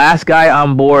was the last guy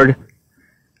on board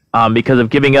because of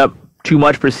giving up too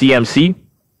much for CMC,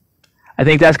 I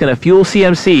think that's going to fuel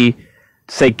CMC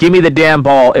to say, give me the damn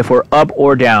ball if we're up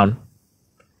or down.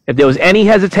 If there was any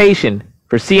hesitation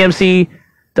for CMC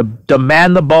to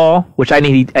demand the ball, which I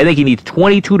think he needs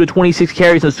 22 to 26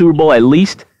 carries in the Super Bowl at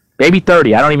least, maybe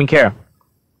 30, I don't even care.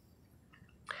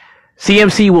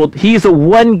 He's the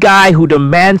one guy who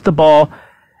demands the ball,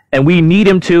 and we need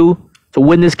him to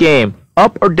win this game.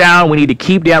 Up or down, we need to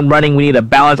keep down running. We need a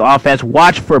balanced offense.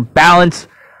 Watch for balanced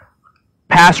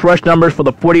pass rush numbers for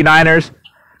the 49ers.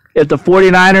 If the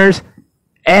 49ers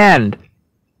and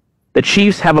the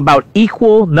Chiefs have about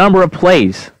equal number of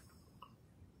plays,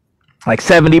 like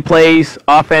 70 plays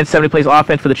offense, 70 plays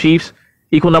offense for the Chiefs,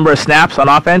 equal number of snaps on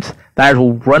offense, the Niners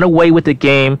will run away with the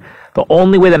game. The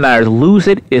only way the Niners lose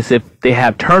it is if they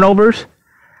have turnovers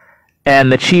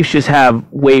and the Chiefs just have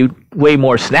way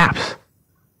more snaps.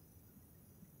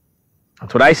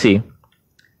 That's what I see.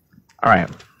 All right.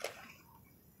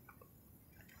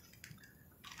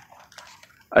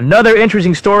 Another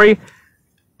interesting story.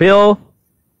 Bill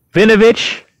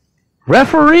Vinovich,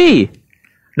 referee,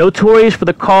 notorious for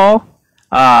the call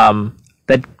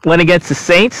that went against the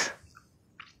Saints,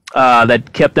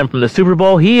 that kept them from the Super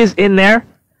Bowl. He is in there.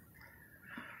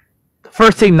 The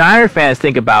first thing Niner fans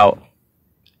think about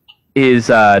is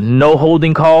no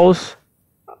holding calls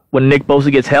when Nick Bosa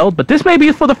gets held. But this may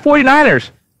be for the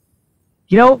 49ers.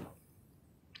 You know,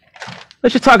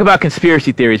 let's just talk about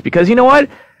conspiracy theories, because you know what?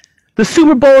 The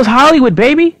Super Bowl is Hollywood,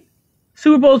 baby.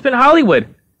 Super Bowl's been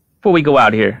Hollywood before we go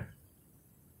out here.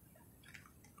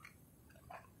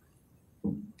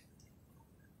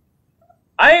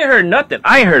 I ain't heard nothing.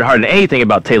 I ain't heard hardly anything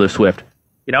about Taylor Swift.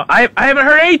 You know, I haven't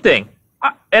heard anything.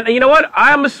 And you know what?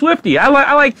 I'm a Swiftie. I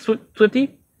like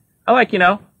Swiftie. I like, you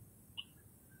know,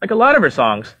 like a lot of her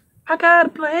songs. I got a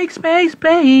blank space,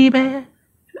 baby, and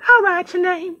I'll write your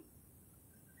name.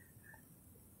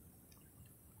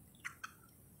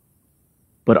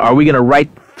 But are we going to write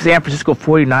San Francisco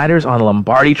 49ers on a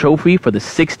Lombardi trophy for the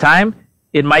 6th time?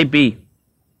 It might be.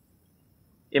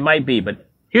 It might be, but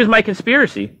here's my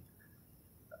conspiracy.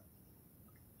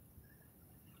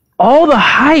 All the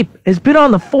hype has been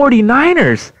on the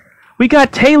 49ers. We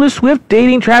got Taylor Swift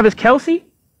dating Travis Kelce,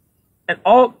 and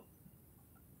all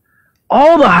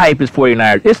the hype is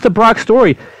 49ers. It's the Brock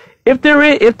story. If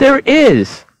there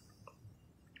is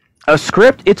a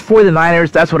script, it's for the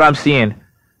Niners. That's what I'm seeing.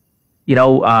 You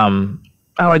know, I don't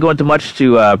want to go into much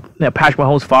to Patrick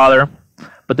Mahomes' father,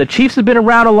 but the Chiefs have been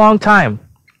around a long time.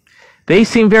 They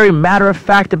seem very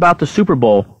matter-of-fact about the Super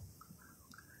Bowl.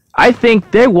 I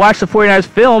think they watch the 49ers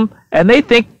film, and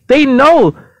they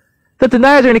know that the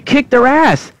Niners are going to kick their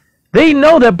ass. They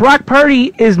know that Brock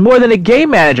Purdy is more than a game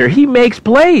manager. He makes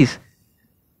plays.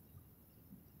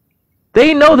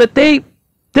 They know that they're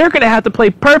going to have to play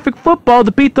perfect football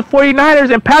to beat the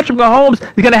 49ers, and Patrick Mahomes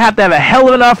is going to have a hell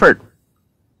of an effort.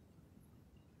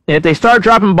 And if they start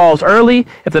dropping balls early,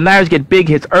 if the Niners get big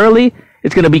hits early,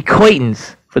 it's going to be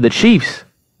Clayton's for the Chiefs.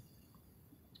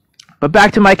 But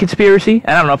back to my conspiracy,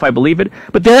 and I don't know if I believe it,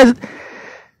 but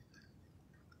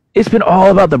it's been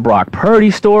all about the Brock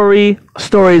Purdy story,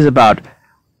 stories about,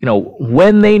 you know,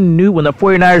 when the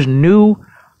 49ers knew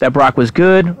that Brock was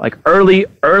good, like early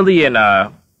in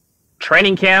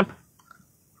training camp,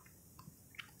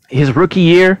 his rookie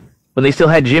year, when they still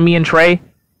had Jimmy and Trey.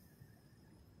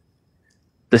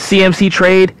 The CMC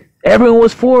trade, everyone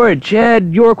was for it.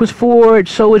 Jed York was for it.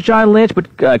 So was John Lynch.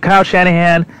 But Kyle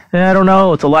Shanahan, I don't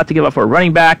know. It's a lot to give up for a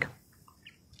running back.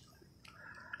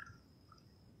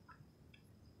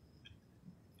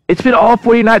 It's been all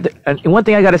 49. And one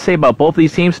thing I got to say about both of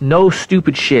these teams, no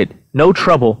stupid shit. No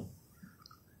trouble.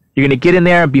 You're going to get in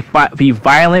there and be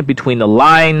violent between the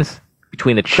lines,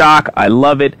 between the chalk. I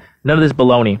love it. None of this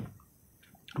baloney.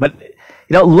 But, you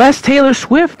know, less Taylor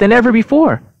Swift than ever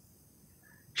before.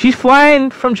 She's flying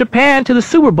from Japan to the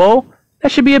Super Bowl.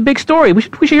 That should be a big story. We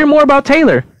should hear more about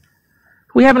Taylor.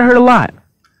 We haven't heard a lot.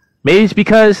 Maybe it's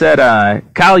because that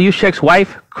Kyle Juszczyk's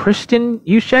wife, Kristen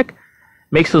Juszczyk,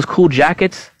 makes those cool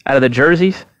jackets out of the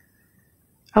jerseys.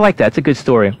 I like that. It's a good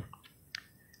story.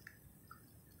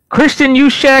 Kristen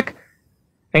Juszczyk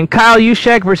and Kyle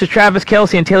Juszczyk versus Travis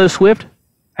Kelce and Taylor Swift.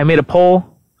 I made a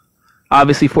poll.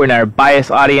 Obviously, 49er biased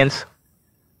audience.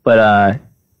 But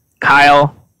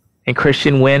Kyle and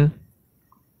Christian win.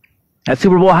 That's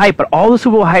Super Bowl hype, but all the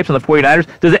Super Bowl hype's on the 49ers.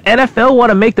 Does the NFL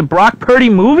want to make the Brock Purdy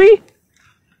movie?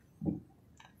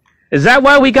 Is that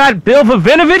why we got Bill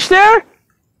Vinovich there?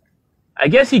 I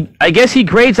guess he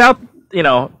grades out, you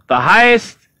know, the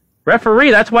highest referee.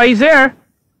 That's why he's there.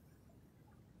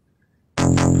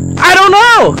 I don't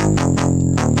know.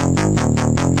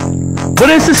 But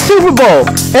it's the Super Bowl,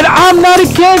 and I'm not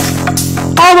against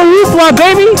all the hoopla,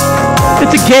 baby.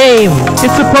 It's a game.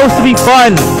 It's supposed to be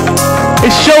fun.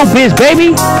 It's showbiz,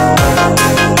 baby. You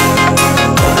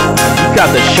got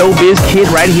the showbiz kid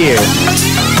right here.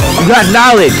 You got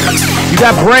knowledge. You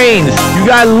got brains. You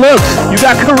got looks. You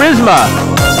got charisma.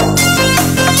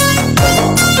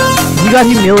 You got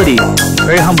humility.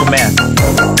 Very humble man.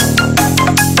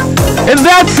 And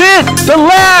that's it. The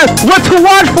last What to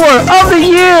Watch For of the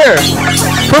year.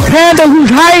 For Panda, who's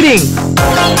hiding.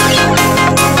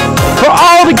 For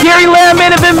all the Gary Lamm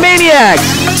and maniacs.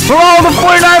 For all the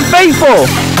 49 faithful.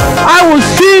 I will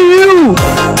see you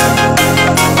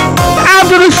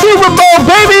after the Super Bowl,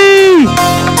 baby.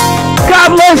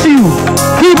 God bless you.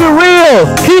 Keep it real.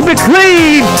 Keep it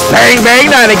clean. Bang, bang,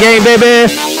 Niner game,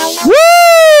 baby.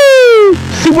 Woo!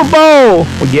 Super Bowl.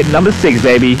 We're getting number 6,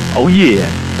 baby. Oh, yeah.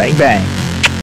 Bang, bang.